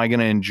world? Am I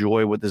going to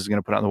enjoy what this is going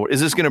to put out in the world?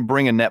 Is this going to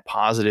bring a net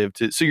positive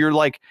to, so you're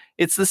like,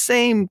 it's the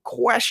same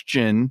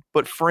question,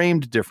 but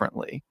framed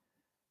differently.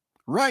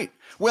 Right.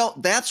 Well,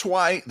 that's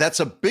why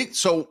that's a big.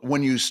 So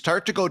when you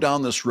start to go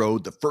down this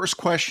road, the first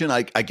question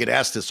I get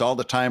asked this all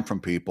the time from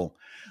people: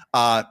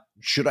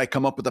 should I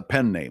come up with a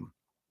pen name?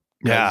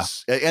 Yeah.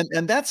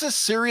 And that's a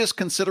serious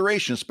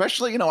consideration,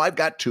 especially, I've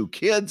got 2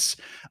 kids.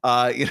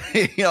 I'm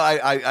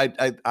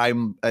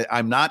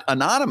not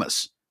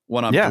anonymous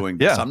when I'm doing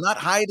this. I'm not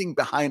hiding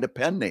behind a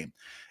pen name.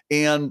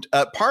 And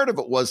part of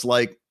it was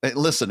like,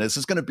 listen, this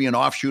is going to be an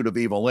offshoot of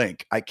Evil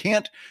Inc. I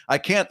can't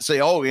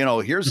say, oh,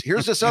 here's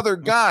this other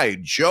guy,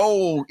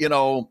 Joe,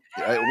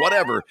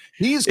 whatever.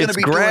 He's going to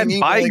be doing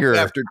Evil Inc.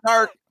 After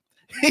dark.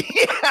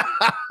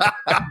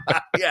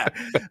 Yeah.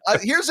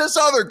 Here's this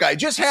other guy,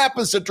 just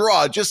happens to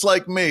draw just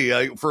like me,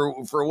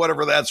 for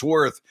whatever that's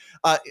worth.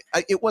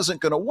 It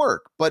wasn't going to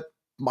work, but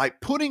by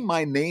putting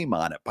my name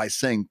on it, by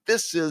saying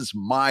this is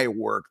my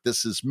work,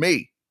 this is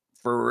me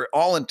for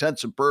all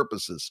intents and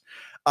purposes,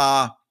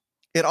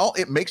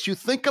 it makes you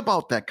think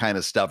about that kind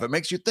of stuff. It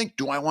makes you think,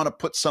 do I want to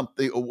put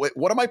something,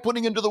 what am I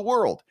putting into the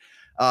world?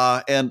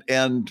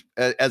 And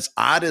as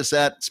odd as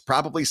that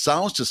probably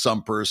sounds to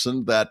some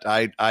person, that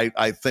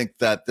I think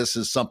that this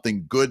is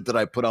something good that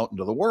I put out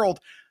into the world,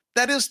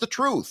 that is the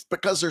truth,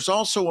 because there's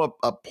also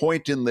a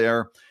point in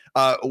there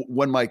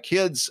when my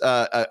kids,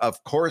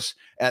 of course,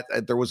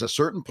 there was a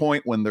certain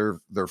point when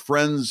their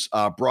friends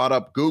brought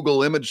up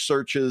Google image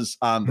searches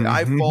on the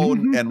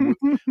iPhone,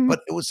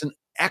 but it was an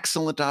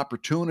excellent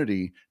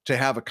opportunity to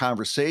have a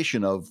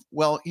conversation of,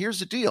 well, here's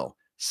the deal: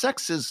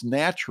 sex is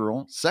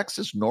natural, sex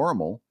is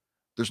normal.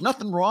 There's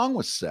nothing wrong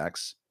with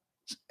sex.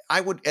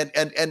 I would and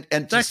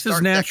sex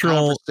is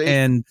natural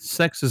and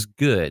sex is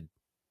good.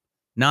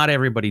 Not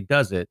everybody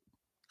does it,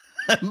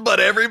 but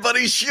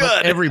everybody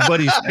should.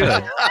 Everybody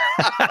should.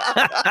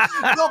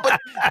 No, but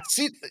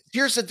see,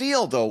 here's the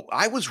deal, though.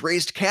 I was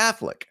raised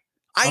Catholic.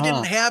 I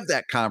didn't have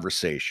that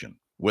conversation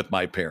with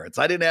my parents.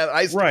 I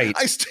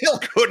still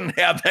couldn't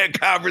have that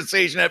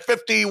conversation at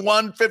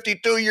 51,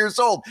 52 years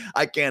old.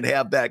 I can't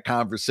have that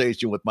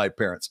conversation with my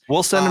parents.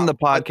 We'll send them the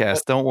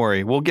podcast. Don't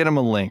worry. We'll get them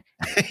a link.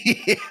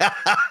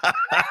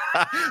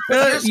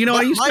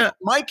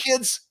 My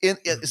kids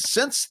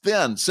since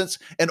then,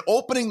 and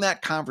opening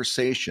that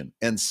conversation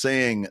and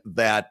saying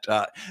that,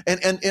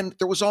 and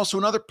there was also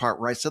another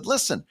part where I said,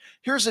 listen,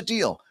 here's the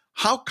deal.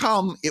 How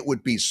come it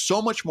would be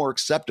so much more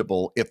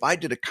acceptable if I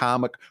did a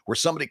comic where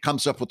somebody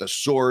comes up with a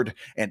sword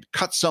and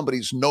cuts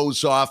somebody's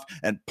nose off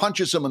and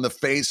punches them in the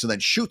face and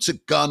then shoots a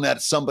gun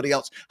at somebody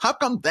else? How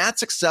come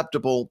that's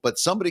acceptable, but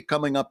somebody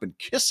coming up and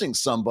kissing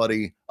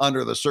somebody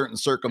under the certain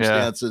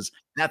circumstances,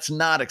 that's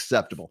not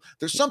acceptable?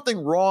 There's something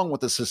wrong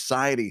with a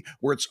society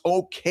where it's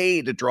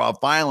okay to draw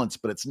violence,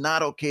 but it's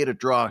not okay to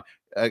draw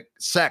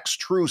sex,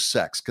 true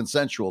sex,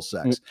 consensual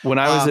sex. When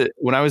I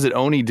was at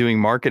Oni doing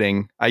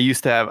marketing, I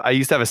used to have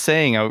a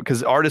saying,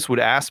 because artists would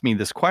ask me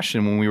this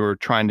question when we were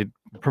trying to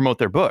promote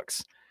their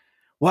books.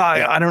 Well,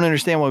 I don't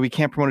understand why we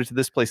can't promote it to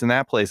this place and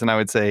that place. And I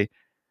would say,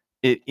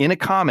 in a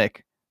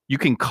comic, you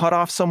can cut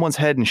off someone's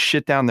head and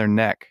shit down their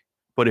neck,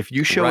 but if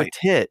you show a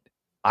tit,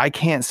 I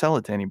can't sell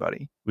it to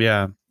anybody.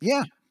 Yeah.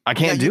 I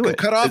can't do it. You can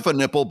cut off a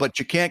nipple, but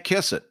you can't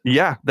kiss it.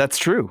 Yeah, that's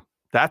true.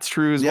 That's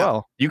true as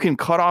well. You can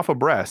cut off a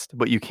breast,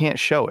 but you can't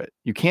show it.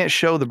 You can't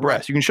show the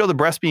breast. You can show the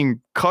breast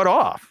being cut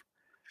off,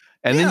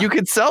 and then you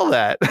can sell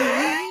that.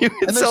 You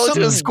can sell it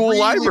to a school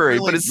library,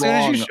 but as soon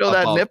as you show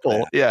that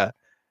nipple,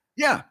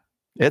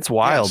 it's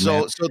wild.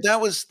 So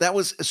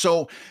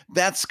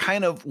that's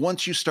kind of,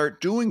 once you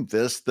start doing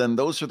this, then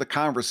those are the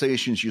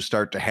conversations you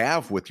start to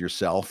have with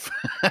yourself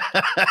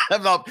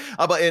about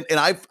and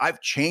I've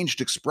changed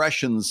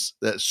expressions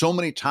so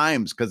many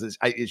times because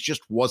it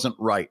just wasn't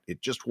right.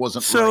 It just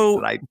wasn't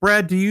right. So,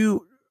 Brad,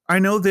 I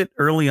know that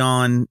early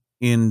on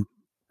in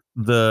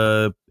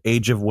the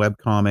age of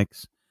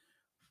webcomics,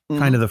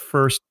 kind of the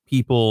first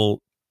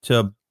people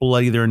to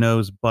bloody their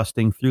nose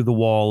busting through the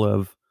wall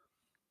of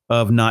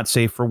not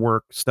safe for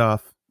work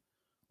stuff,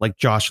 like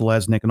Josh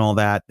Lesnick and all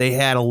that, they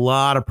had a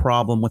lot of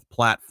problem with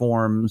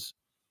platforms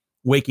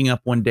waking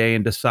up one day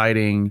and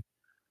deciding,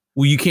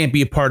 well, you can't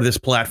be a part of this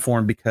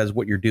platform because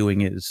what you're doing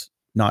is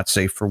not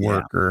safe for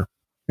work, or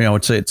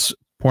it's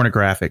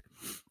pornographic.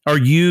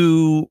 Have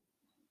you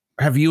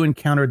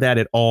encountered that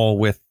at all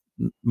with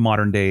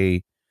modern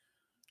day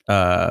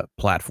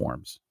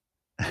platforms?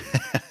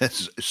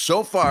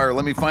 So far,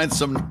 let me find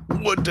some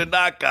wood to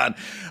knock on.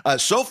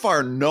 So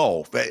far,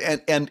 no.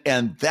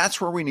 And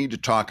that's where we need to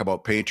talk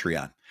about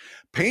Patreon.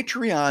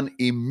 Patreon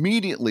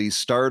immediately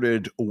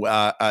started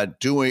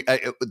doing.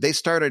 They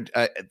started.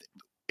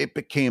 It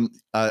became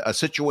a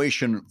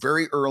situation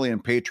very early in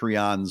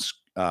Patreon's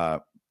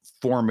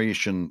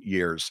formation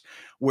years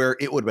where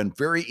it would have been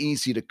very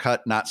easy to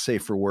cut not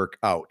safe for work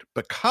out,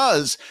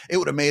 because it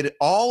would have made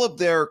all of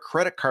their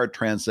credit card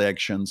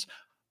transactions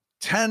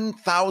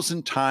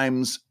 10,000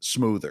 times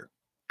smoother.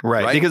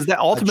 Right. Because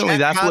ultimately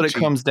that's what it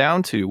comes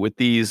down to with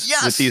these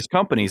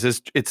companies.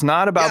 It's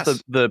not about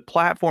the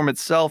platform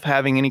itself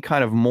having any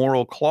kind of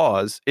moral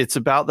clause. It's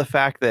about the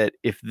fact that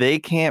if they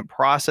can't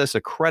process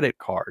a credit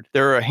card,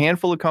 there are a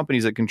handful of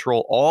companies that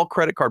control all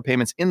credit card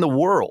payments in the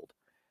world.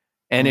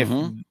 And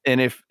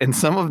Mhm. and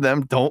some of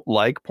them don't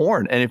like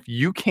porn. And if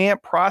you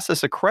can't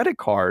process a credit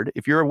card,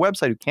 if you're a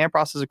website who can't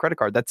process a credit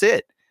card, that's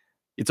it.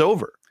 It's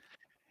over.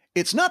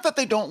 It's not that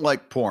they don't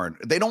like porn.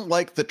 They don't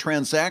like the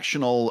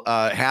transactional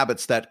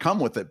habits that come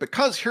with it.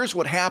 Because here's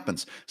what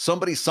happens.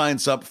 Somebody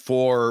signs up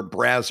for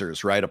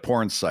Brazzers, right? A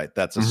porn site.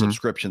 That's a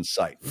subscription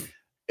site.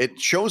 It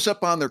shows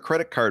up on their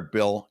credit card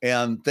bill.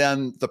 And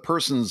then the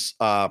person's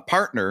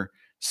partner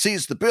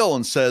sees the bill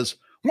and says,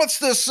 "What's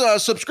this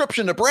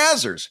subscription to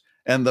Brazzers?"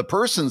 And the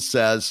person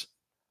says,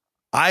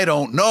 "I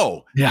don't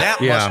know.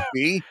 That must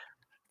be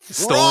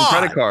stolen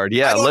credit fraud. card.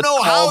 Yeah, I don't let's know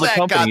call how the that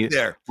company. got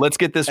there." Let's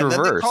get this And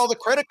then they reversed. call the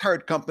credit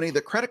card company.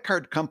 The credit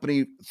card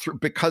company,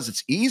 because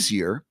it's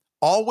easier,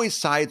 always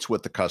sides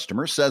with the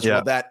customer, says,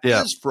 "Well, that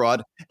is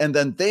fraud." And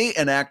then they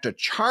enact a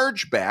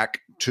chargeback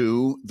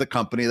to the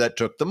company that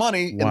took the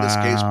money, in this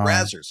case,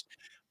 Brazzers.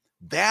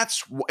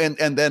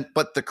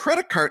 But the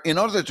credit card, in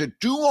order to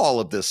do all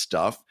of this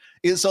stuff,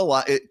 is a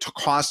lot. It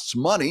costs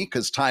money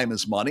because time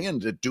is money, and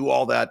to do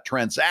all that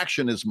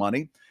transaction is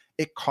money.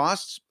 It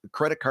costs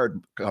credit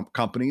card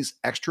companies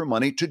extra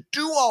money to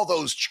do all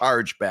those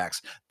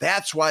chargebacks.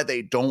 That's why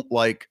they don't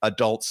like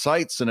adult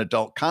sites and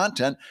adult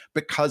content,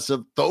 because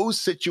of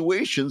those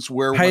situations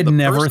where I had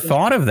never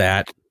thought of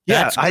that.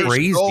 That's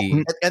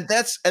crazy. And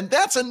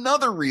that's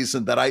another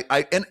reason that I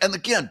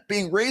again,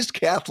 being raised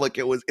Catholic,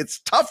 it's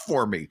tough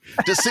for me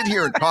to sit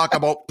here and talk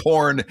about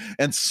porn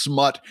and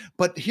smut.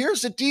 But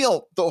here's the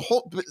deal: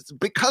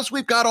 because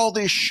we've got all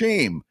this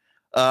shame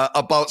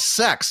about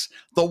sex,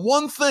 the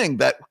one thing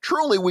that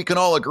truly we can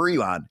all agree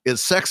on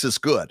is sex is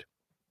good.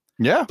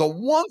 Yeah. The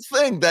one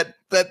thing that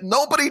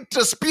nobody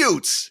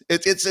disputes,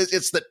 it's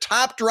the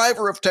top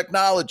driver of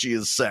technology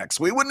is sex.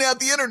 We wouldn't have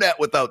the internet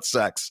without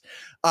sex.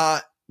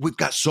 We've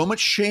got so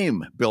much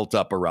shame built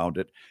up around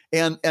it.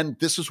 And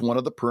this is one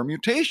of the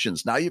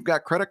permutations. Now you've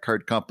got credit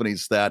card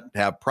companies that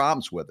have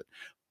problems with it.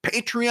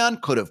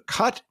 Patreon could have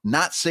cut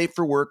not safe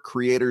for work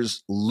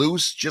creators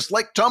loose, just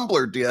like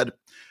Tumblr did,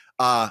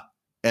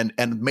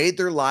 and made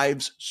their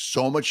lives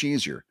so much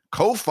easier.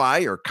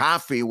 Ko-Fi or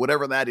Coffee,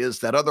 whatever that is,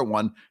 that other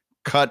one,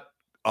 cut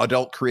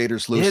adult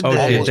creators loose.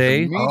 Did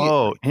they?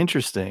 Oh,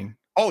 interesting.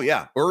 Oh,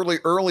 yeah.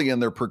 Early in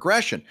their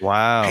progression.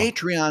 Wow.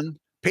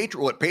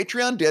 What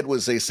Patreon did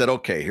was they said,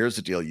 okay, here's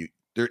the deal.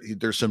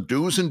 There's some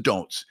do's and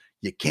don'ts.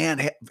 You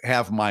can't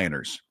have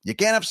minors. You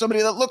can't have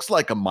somebody that looks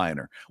like a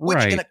minor,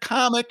 which in a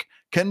comic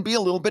can be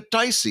a little bit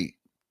dicey.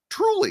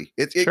 Truly,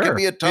 it can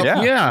be a tough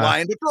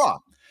line to draw.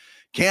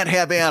 Can't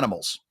have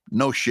animals.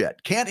 No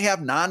shit. Can't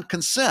have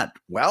non-consent.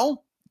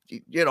 Well,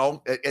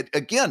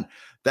 again,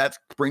 that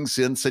brings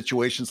in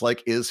situations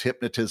like, is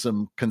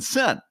hypnotism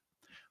consent?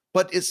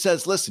 But it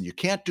says, listen, you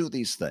can't do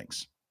these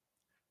things.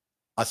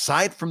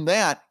 Aside from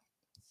that,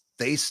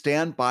 they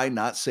stand by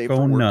not safe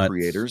for work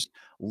creators,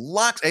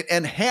 locks,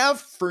 and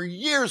have for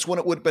years, when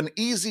it would have been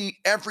easy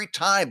every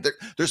time.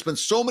 There's been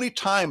so many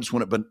times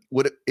when it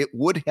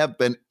would have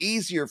been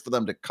easier for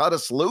them to cut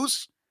us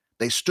loose.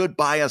 They stood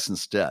by us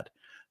instead.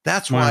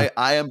 That's why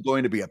I am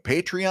going to be a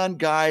Patreon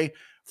guy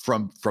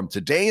from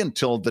today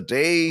until the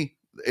day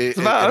it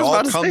all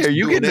comes to an end. Are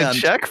you getting a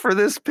check for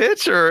this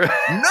pitch, or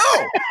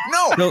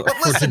no?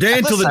 For today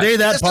until the day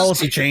that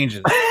policy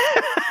changes.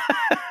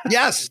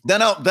 Yes,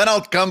 then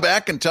I'll come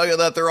back and tell you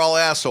that they're all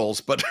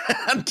assholes. But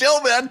until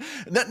then,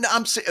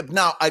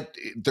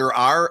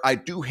 I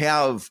do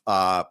have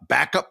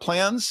backup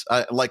plans.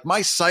 Like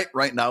my site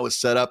right now is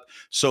set up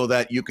so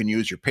that you can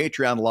use your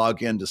Patreon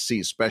login to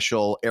see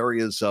special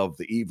areas of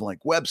the EveLink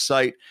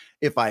website.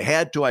 If I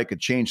had to, I could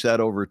change that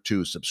over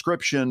to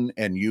subscription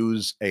and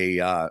use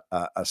a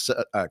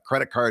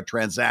credit card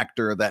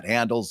transactor that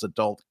handles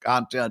adult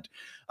content.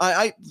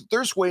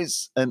 There's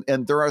ways,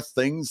 and there are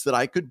things that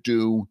I could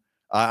do.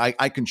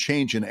 I can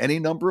change in any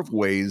number of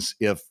ways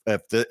if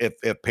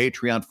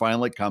Patreon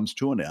finally comes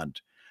to an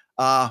end.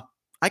 I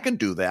can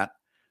do that.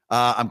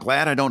 I'm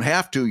glad I don't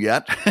have to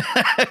yet,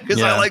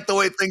 because I like the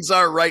way things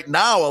are right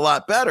now a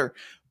lot better.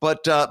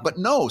 But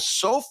no,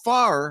 so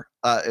far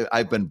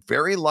I've been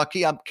very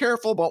lucky. I'm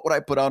careful about what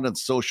I put out on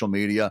social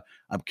media.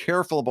 I'm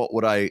careful about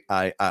what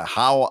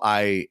how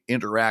I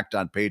interact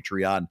on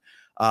Patreon,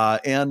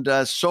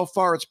 and so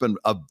far it's been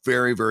a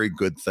very, very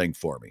good thing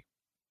for me.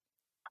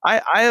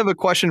 I have a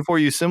question for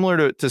you,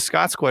 similar to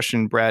Scott's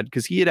question, Brad,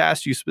 because he had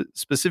asked you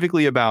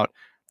specifically about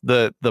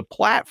the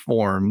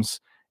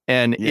platforms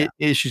and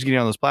issues getting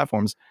on those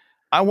platforms.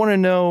 I want to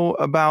know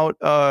about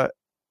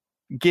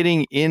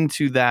getting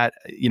into that,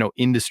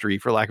 industry,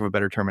 for lack of a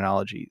better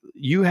terminology.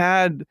 You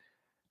had,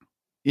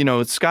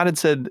 Scott had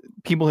said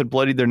people had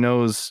bloodied their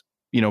nose,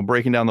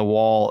 breaking down the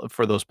wall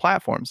for those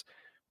platforms.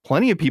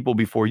 Plenty of people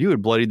before you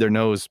had bloodied their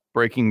nose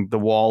breaking the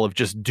wall of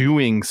just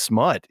doing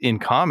smut in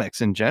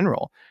comics in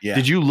general. Yeah.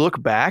 Did you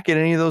look back at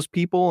any of those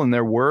people and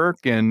their work,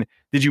 and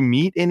did you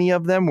meet any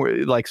of them,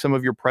 like some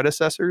of your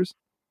predecessors?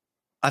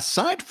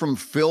 Aside from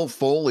Phil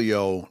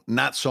Folio,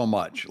 not so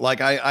much. Like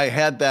I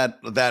had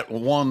that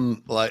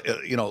one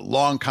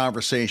long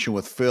conversation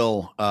with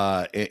Phil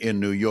in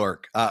New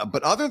York.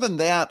 But other than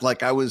that,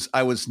 like I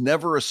was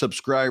never a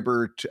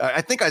subscriber to.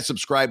 I think I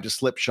subscribed to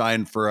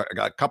Slipshine for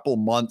a couple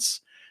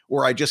months,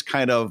 where I just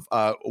kind of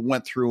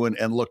went through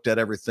and looked at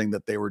everything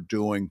that they were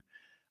doing.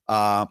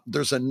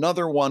 There's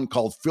another one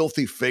called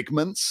Filthy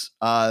Figments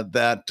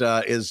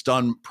that is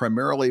done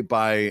primarily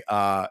by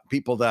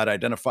people that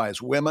identify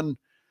as women.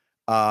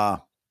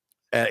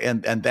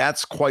 And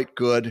that's quite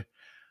good.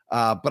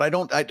 But I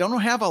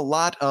don't have a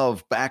lot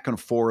of back and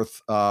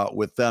forth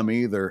with them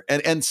either.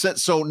 And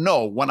so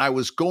no, when I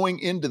was going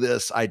into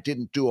this, I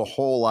didn't do a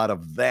whole lot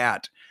of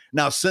that.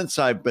 Now, since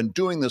I've been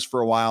doing this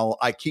for a while,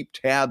 I keep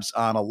tabs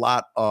on a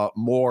lot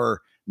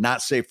more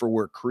not safe for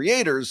work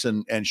creators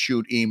and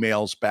shoot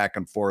emails back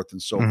and forth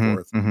and so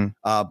forth.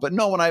 But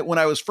no, when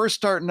I was first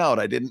starting out,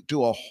 I didn't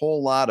do a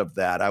whole lot of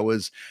that. I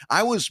was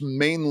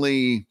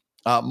mainly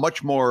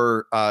much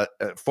more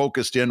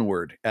focused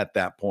inward at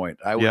that point.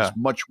 I was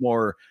much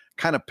more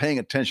kind of paying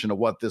attention to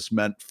what this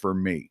meant for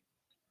me.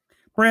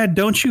 Brad,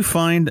 don't you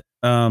find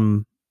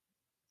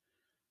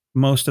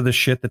most of the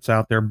shit that's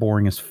out there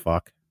boring as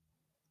fuck?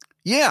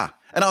 Yeah,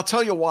 and I'll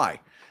tell you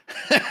why.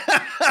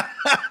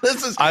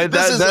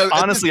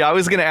 Honestly, I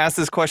was going to ask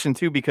this question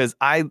too, because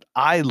I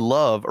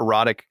love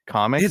erotic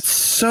comics. It's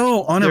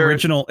so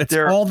unoriginal. It's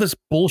all this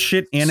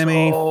bullshit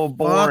anime. So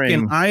boring.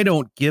 And I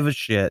don't give a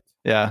shit.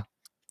 Yeah.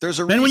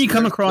 Then when you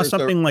come across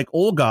something like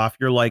Olgoff,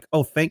 you're like,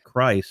 oh, thank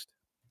Christ.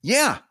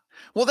 Yeah.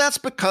 Well, that's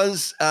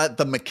because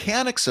the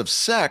mechanics of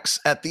sex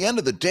at the end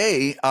of the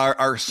day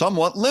are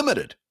somewhat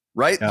limited,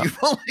 right? Yeah. You've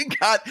only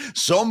got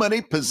so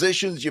many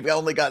positions. You've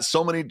only got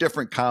so many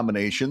different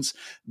combinations.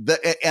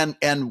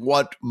 And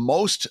what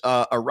most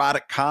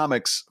erotic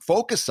comics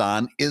focus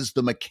on is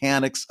the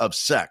mechanics of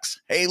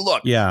sex. Hey,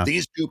 look,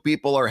 these two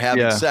people are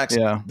having sex.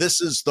 Yeah. This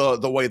is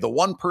the way the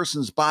one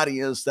person's body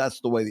is.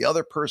 That's the way the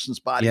other person's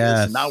body is.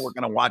 And now we're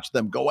going to watch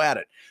them go at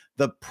it.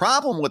 The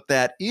problem with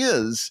that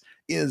is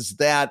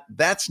that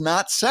that's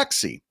not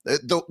sexy.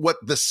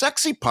 The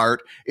sexy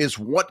part is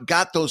what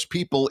got those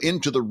people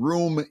into the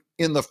room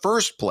in the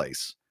first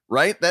place,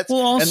 right? But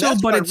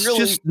it's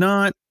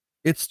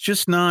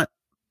just not.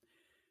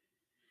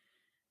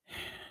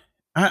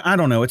 I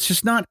don't know. It's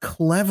just not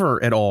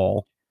clever at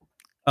all.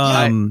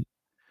 Can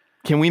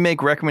we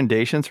make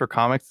recommendations for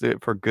comics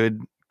for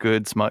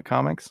good smut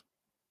comics?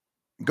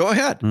 Go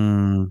ahead.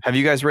 Have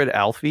you guys read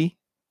Alfie?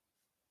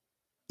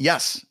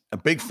 Yes, a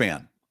big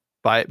fan.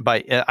 By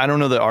I don't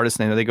know the artist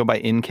name. They go by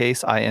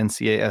Incase,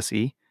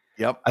 Incase.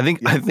 Yep. I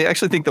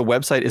actually think the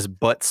website is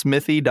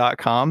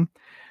buttsmithy.com.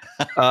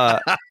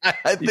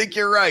 I think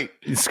you're right.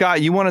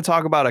 Scott, you want to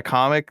talk about a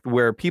comic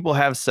where people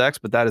have sex,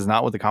 but that is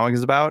not what the comic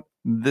is about?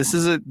 This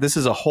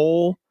is a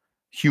whole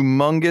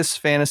humongous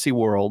fantasy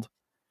world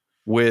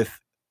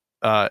with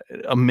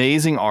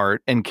amazing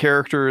art and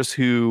characters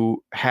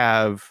who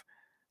have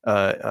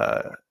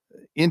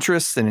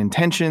interests and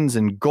intentions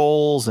and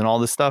goals and all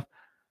this stuff.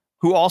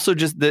 Who also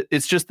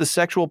it's just the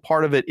sexual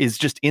part of it is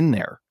just in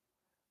there.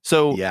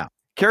 So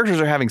characters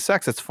are having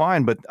sex. That's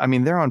fine. But I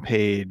mean, they're on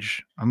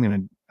page. I'm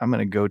going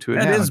to go to it.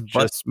 That is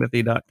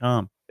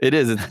buttsmithy.com. It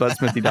is. It's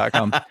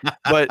buttsmithy.com.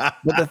 but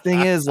the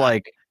thing is,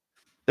 like,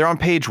 they're on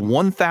page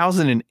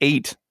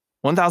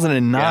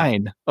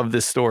 1009 of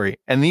this story.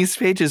 And these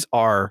pages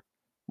are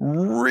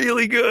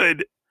really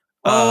good.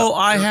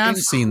 I have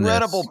seen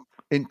this.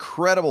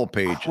 Incredible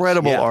pages.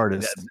 Incredible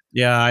artists.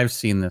 Yeah, I've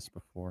seen this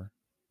before.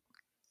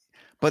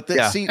 But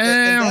that's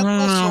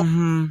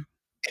also,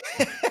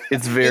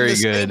 it's very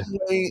good.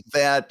 Way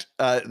that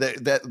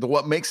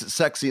what makes it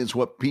sexy is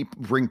what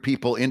bring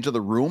people into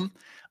the room.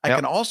 I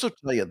can also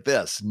tell you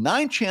this: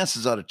 9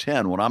 chances out of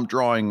 10, when I'm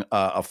drawing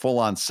a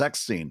full-on sex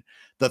scene,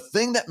 the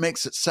thing that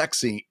makes it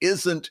sexy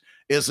isn't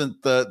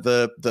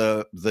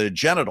the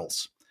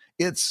genitals.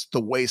 It's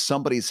the way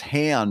somebody's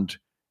hand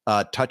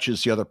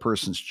touches the other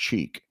person's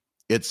cheek.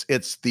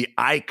 It's the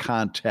eye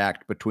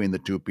contact between the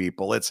two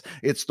people. It's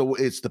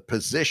the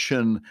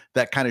position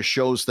that kind of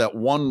shows that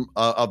one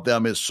of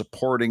them is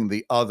supporting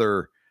the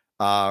other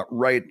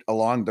right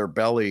along their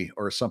belly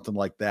or something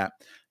like that.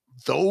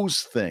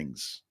 Those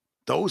things,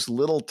 those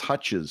little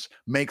touches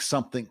make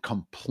something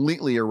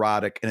completely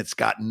erotic, and it's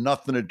got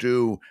nothing to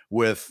do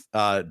with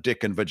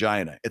dick and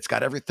vagina. It's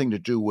got everything to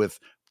do with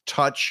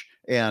touch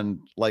and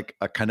like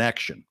a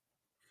connection.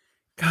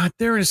 God,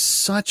 there is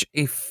such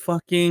a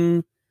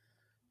fucking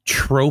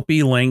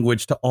tropey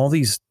language to all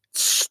these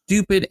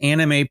stupid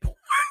anime porn.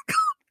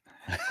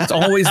 It's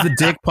always the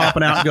dick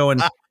popping out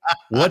going,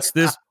 what's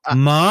this?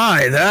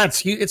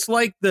 That's you. It's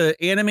like the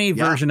anime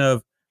version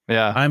of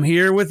I'm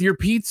here with your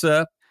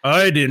pizza.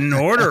 I didn't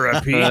order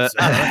a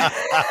pizza.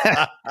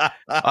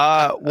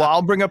 Well,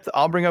 I'll bring up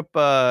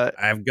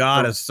I've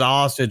got a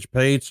sausage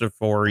pizza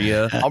for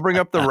you. I'll bring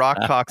up the Rock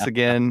Cocks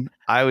again.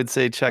 I would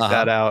say check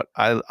that out.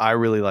 I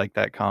really like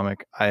that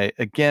comic.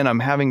 I'm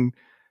having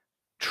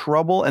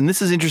trouble, and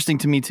this is interesting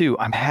to me too.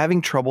 I'm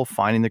having trouble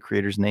finding the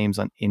creators' names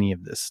on any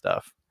of this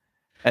stuff,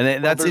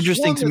 and that's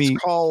interesting to me.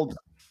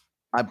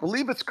 I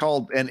believe it's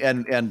called, and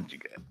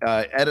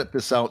edit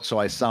this out so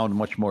I sound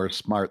much more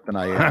smart than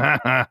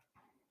I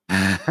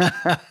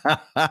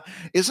am.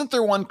 Isn't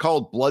there one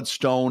called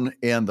Bloodstone,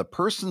 and the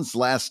person's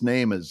last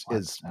name is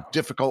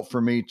difficult for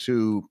me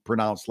to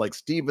pronounce, like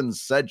Steven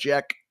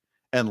Sedgwick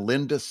and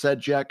Linda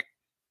Sedgwick?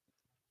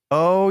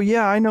 Oh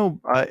yeah, I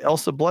know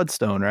Elsa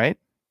Bloodstone, right?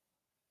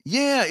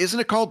 Yeah, isn't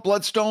it called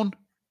Bloodstone?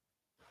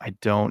 I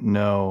don't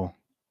know.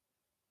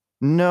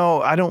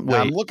 No, I don't. Wait,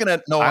 I'm looking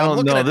at This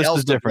Elsa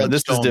is different. Bloodstone.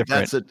 This is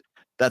different.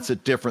 That's a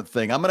different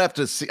thing. I'm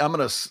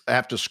gonna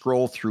have to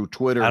scroll through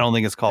Twitter. I don't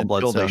think it's called until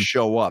Bloodstone. They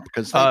show up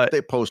because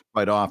they post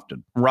quite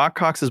often.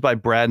 Rockcox is by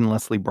Brad and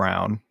Leslie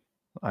Brown.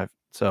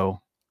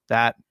 So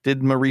that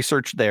did my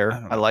research there.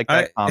 I like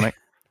that comic.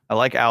 I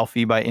like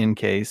Alfie by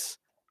Incase.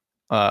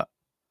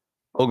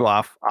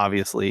 Ogloff,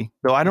 obviously.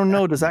 Though I don't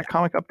know, does that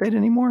comic update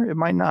anymore? It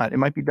might not. It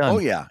might be done. Oh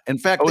yeah. In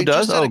fact, they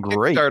just had a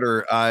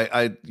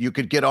Kickstarter. You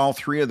could get all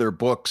 3 of their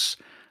books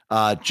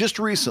just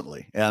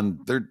recently, and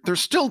they're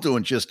still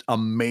doing just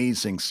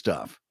amazing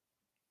stuff.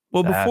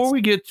 Well, before we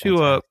get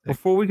to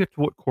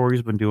what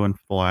Cory's been doing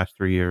for the last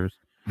 3 years,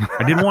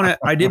 I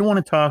did want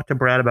to talk to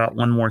Brad about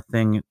one more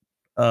thing.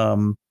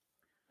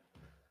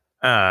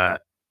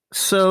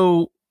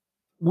 So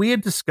we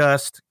had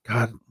discussed,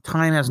 God,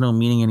 time has no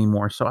meaning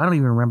anymore. So I don't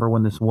even remember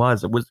when this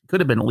was. It could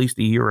have been at least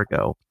a year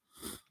ago.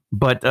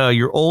 But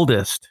your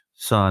oldest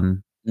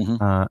son,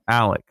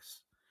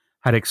 Alex,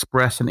 had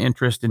expressed an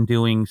interest in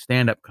doing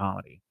stand-up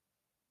comedy.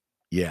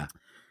 Yeah.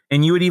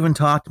 And you had even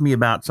talked to me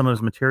about some of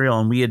his material,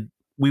 and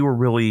we were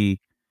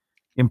really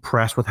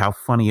impressed with how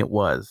funny it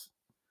was.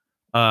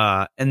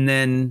 And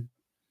then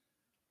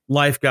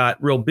life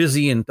got real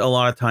busy and a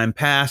lot of time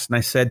passed. And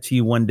I said to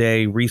you one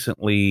day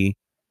recently,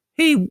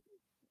 hey,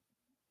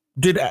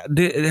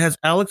 has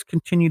Alex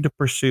continued to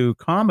pursue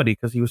comedy?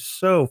 Because he was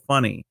so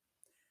funny.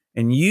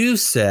 And you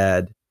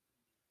said,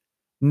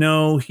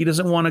 no, he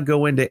doesn't want to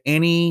go into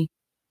any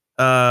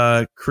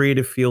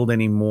creative field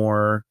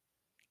anymore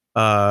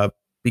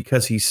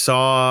because he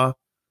saw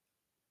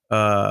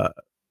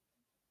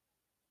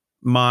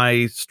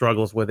my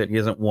struggles with it. He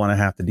doesn't want to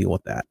have to deal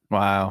with that.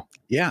 Wow.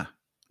 Yeah.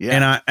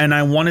 Yeah. And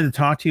I wanted to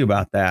talk to you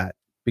about that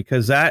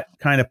because that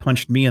kind of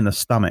punched me in the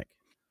stomach.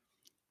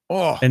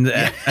 Oh, and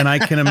I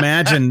can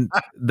imagine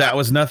that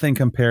was nothing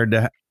compared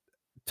to.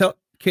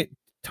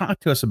 Talk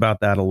to us about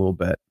that a little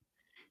bit.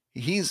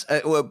 He's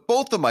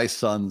both of my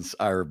sons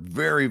are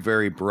very,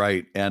 very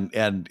bright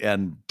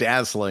and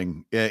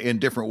dazzling in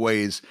different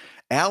ways.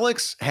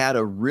 Alex had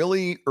a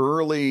really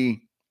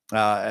early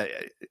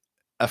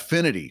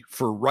affinity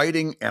for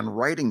writing and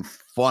writing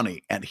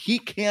funny, and he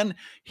can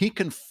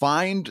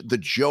find the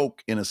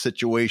joke in a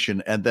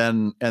situation, and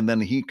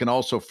then he can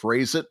also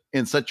phrase it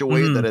in such a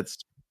way that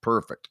it's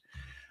perfect.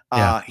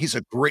 Yeah. He's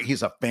a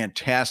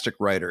fantastic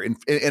writer, and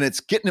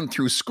it's getting him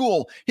through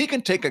school. He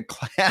can take a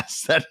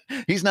class that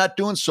he's not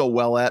doing so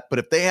well at, but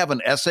if they have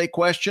an essay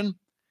question,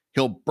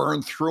 he'll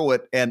burn through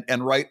it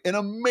and write an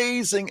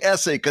amazing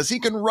essay because he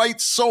can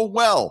write so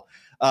well.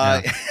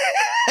 And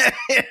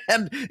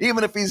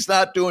even if he's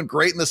not doing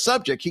great in the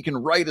subject, he can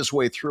write his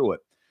way through it.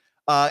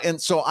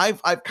 And so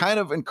I've kind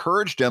of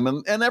encouraged him,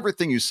 and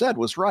everything you said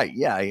was right.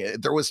 Yeah,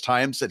 there was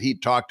times that he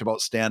talked about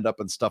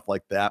stand-up and stuff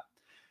like that.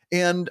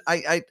 And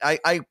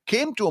I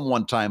came to him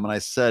one time and I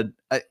said,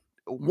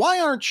 why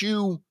aren't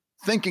you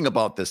thinking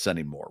about this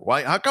anymore?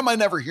 How come I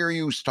never hear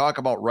you talk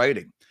about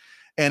writing?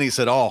 And he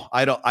said, oh,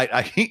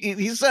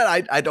 he said,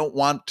 I don't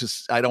want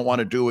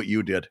to do what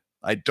you did.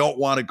 I don't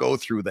want to go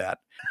through that.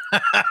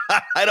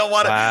 I don't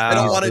want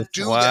to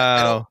do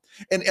that.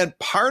 And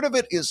part of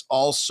it is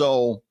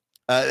also,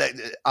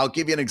 I'll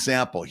give you an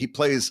example. He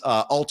plays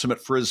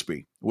ultimate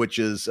frisbee, which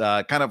is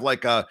kind of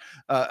like a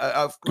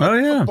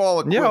football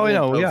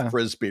equivalent of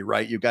frisbee,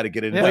 right? You got to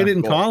get it. Played it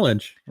in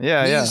college.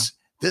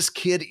 This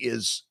kid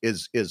is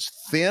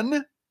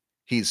thin.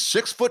 He's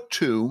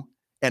 6'2",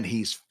 and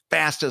he's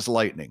fast as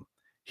lightning.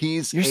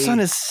 Your son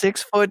is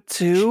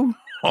 6'2".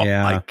 Oh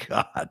my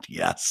God!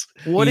 Yes.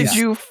 What did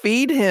you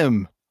feed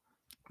him?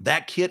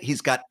 That kid,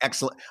 he's got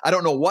excellent. I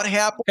don't know what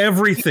happened.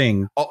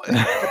 Everything.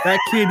 That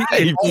kid.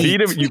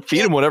 You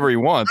feed him whatever he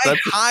wants.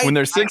 When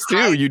they're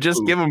 6'2", you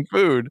just give him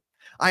food.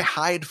 I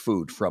hide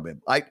food from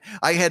him. I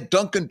had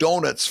Dunkin'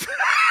 Donuts.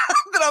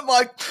 And I'm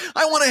like,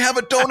 I want to have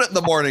a donut in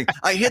the morning.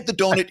 I hid the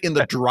donut in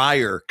the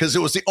dryer because it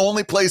was the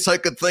only place I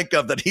could think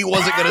of that he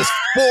wasn't going to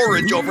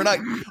forage overnight.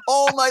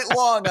 All night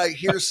long, I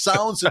hear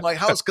sounds in my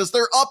house because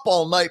they're up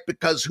all night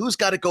because who's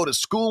got to go to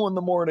school in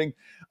the morning?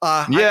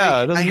 I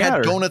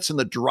had donuts in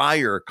the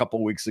dryer a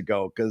couple weeks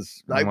ago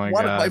because I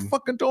wanted my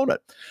fucking donut.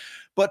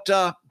 But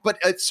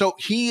so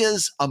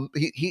he's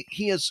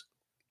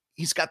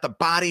got the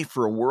body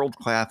for a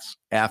world-class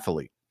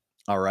athlete.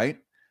 All right.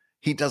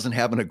 He doesn't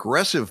have an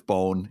aggressive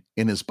bone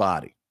in his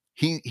body.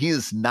 He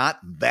is not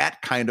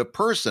that kind of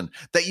person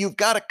that you've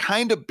got to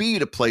kind of be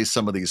to play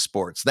some of these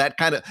sports.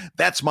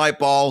 That's my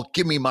ball.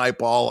 Give me my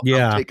ball.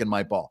 Yeah. I'm taking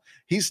my ball.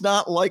 He's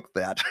not like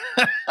that.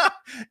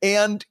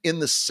 And in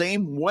the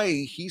same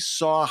way, he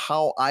saw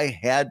how I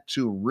had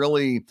to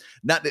really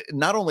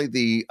not only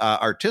the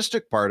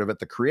artistic part of it,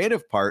 the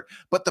creative part,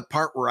 but the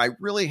part where I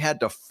really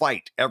had to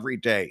fight every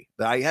day,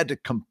 that I had to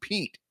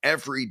compete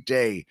every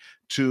day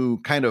to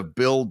kind of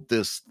build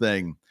this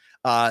thing.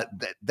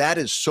 That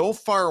is so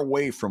far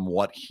away from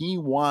what he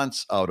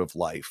wants out of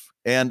life.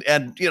 And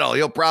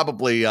he'll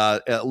probably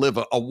live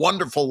a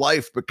wonderful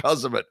life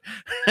because of it,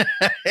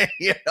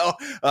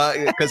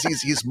 because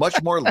he's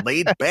much more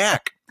laid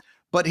back.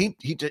 But he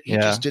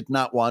just did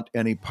not want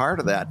any part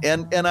of that.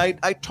 And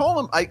I told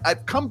him,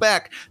 I've come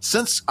back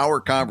since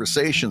our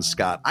conversation,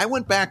 Scott. I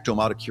went back to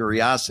him out of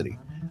curiosity.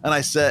 And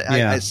I said,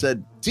 I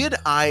said, did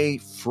I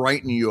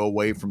frighten you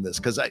away from this?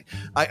 Because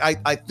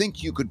I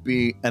think you could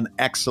be an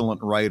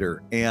excellent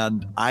writer,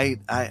 and I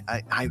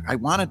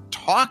want to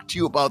talk to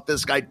you about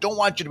this. I don't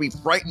want you to be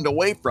frightened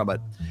away from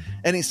it.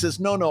 And he says,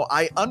 no,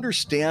 I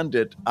understand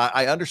it.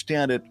 I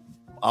understand it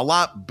a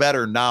lot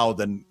better now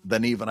than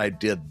even I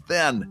did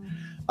then.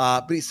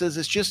 But he says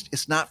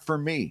it's not for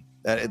me.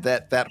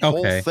 That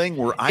whole thing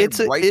where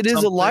it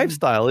is a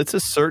lifestyle. It's a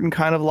certain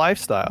kind of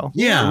lifestyle.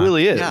 Yeah, it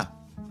really is. Yeah.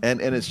 And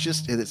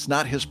it's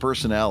not his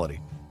personality.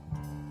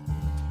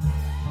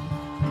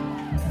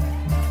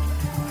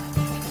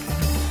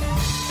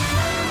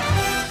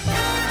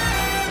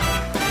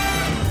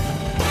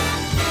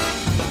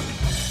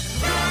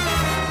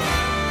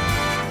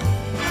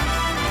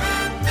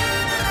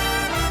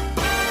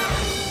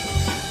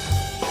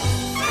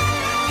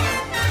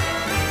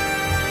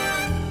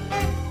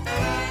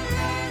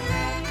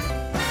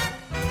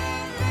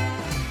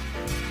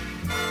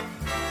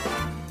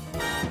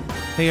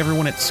 Hey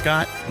everyone, it's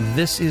Scott.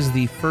 This is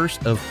the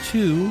first of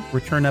 2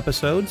 return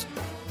episodes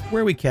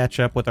where we catch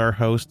up with our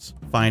hosts,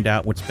 find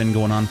out what's been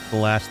going on for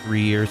the last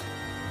 3 years.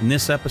 In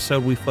this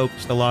episode, we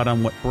focused a lot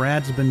on what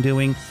Brad's been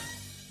doing.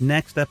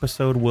 Next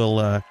episode,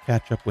 we'll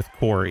catch up with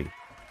Cory.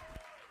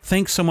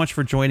 Thanks so much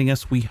for joining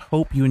us. We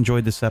hope you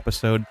enjoyed this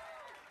episode.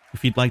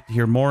 If you'd like to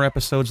hear more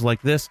episodes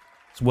like this,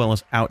 as well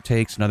as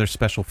outtakes and other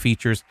special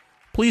features,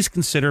 please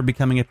consider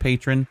becoming a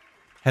patron.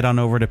 Head on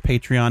over to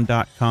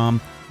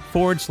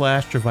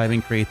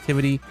patreon.com/Surviving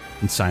Creativity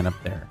and sign up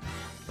there.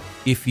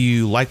 If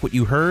you like what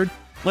you heard,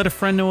 let a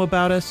friend know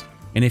about us,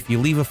 and if you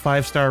leave a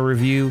 5-star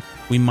review,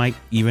 we might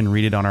even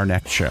read it on our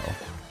next show.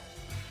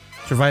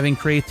 Surviving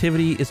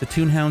Creativity is a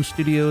Toonhound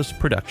Studios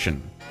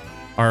production.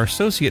 Our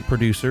associate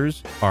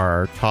producers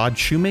are Todd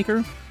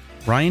Shoemaker,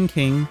 Ryan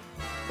King,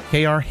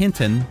 K.R.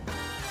 Hinton,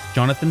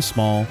 Jonathan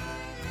Small,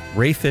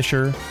 Ray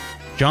Fisher,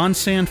 John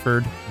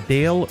Sanford,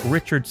 Dale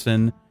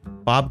Richardson,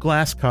 Bob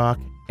Glasscock,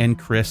 and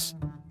Chris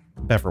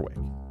Beverwick.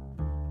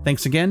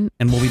 Thanks again,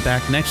 and we'll be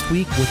back next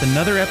week with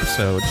another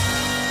episode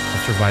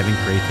of Surviving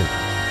Creativity.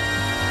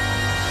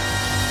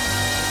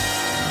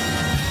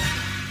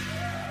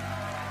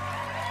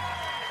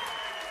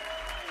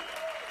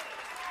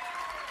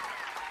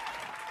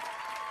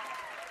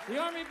 The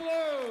Army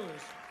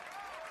Blues.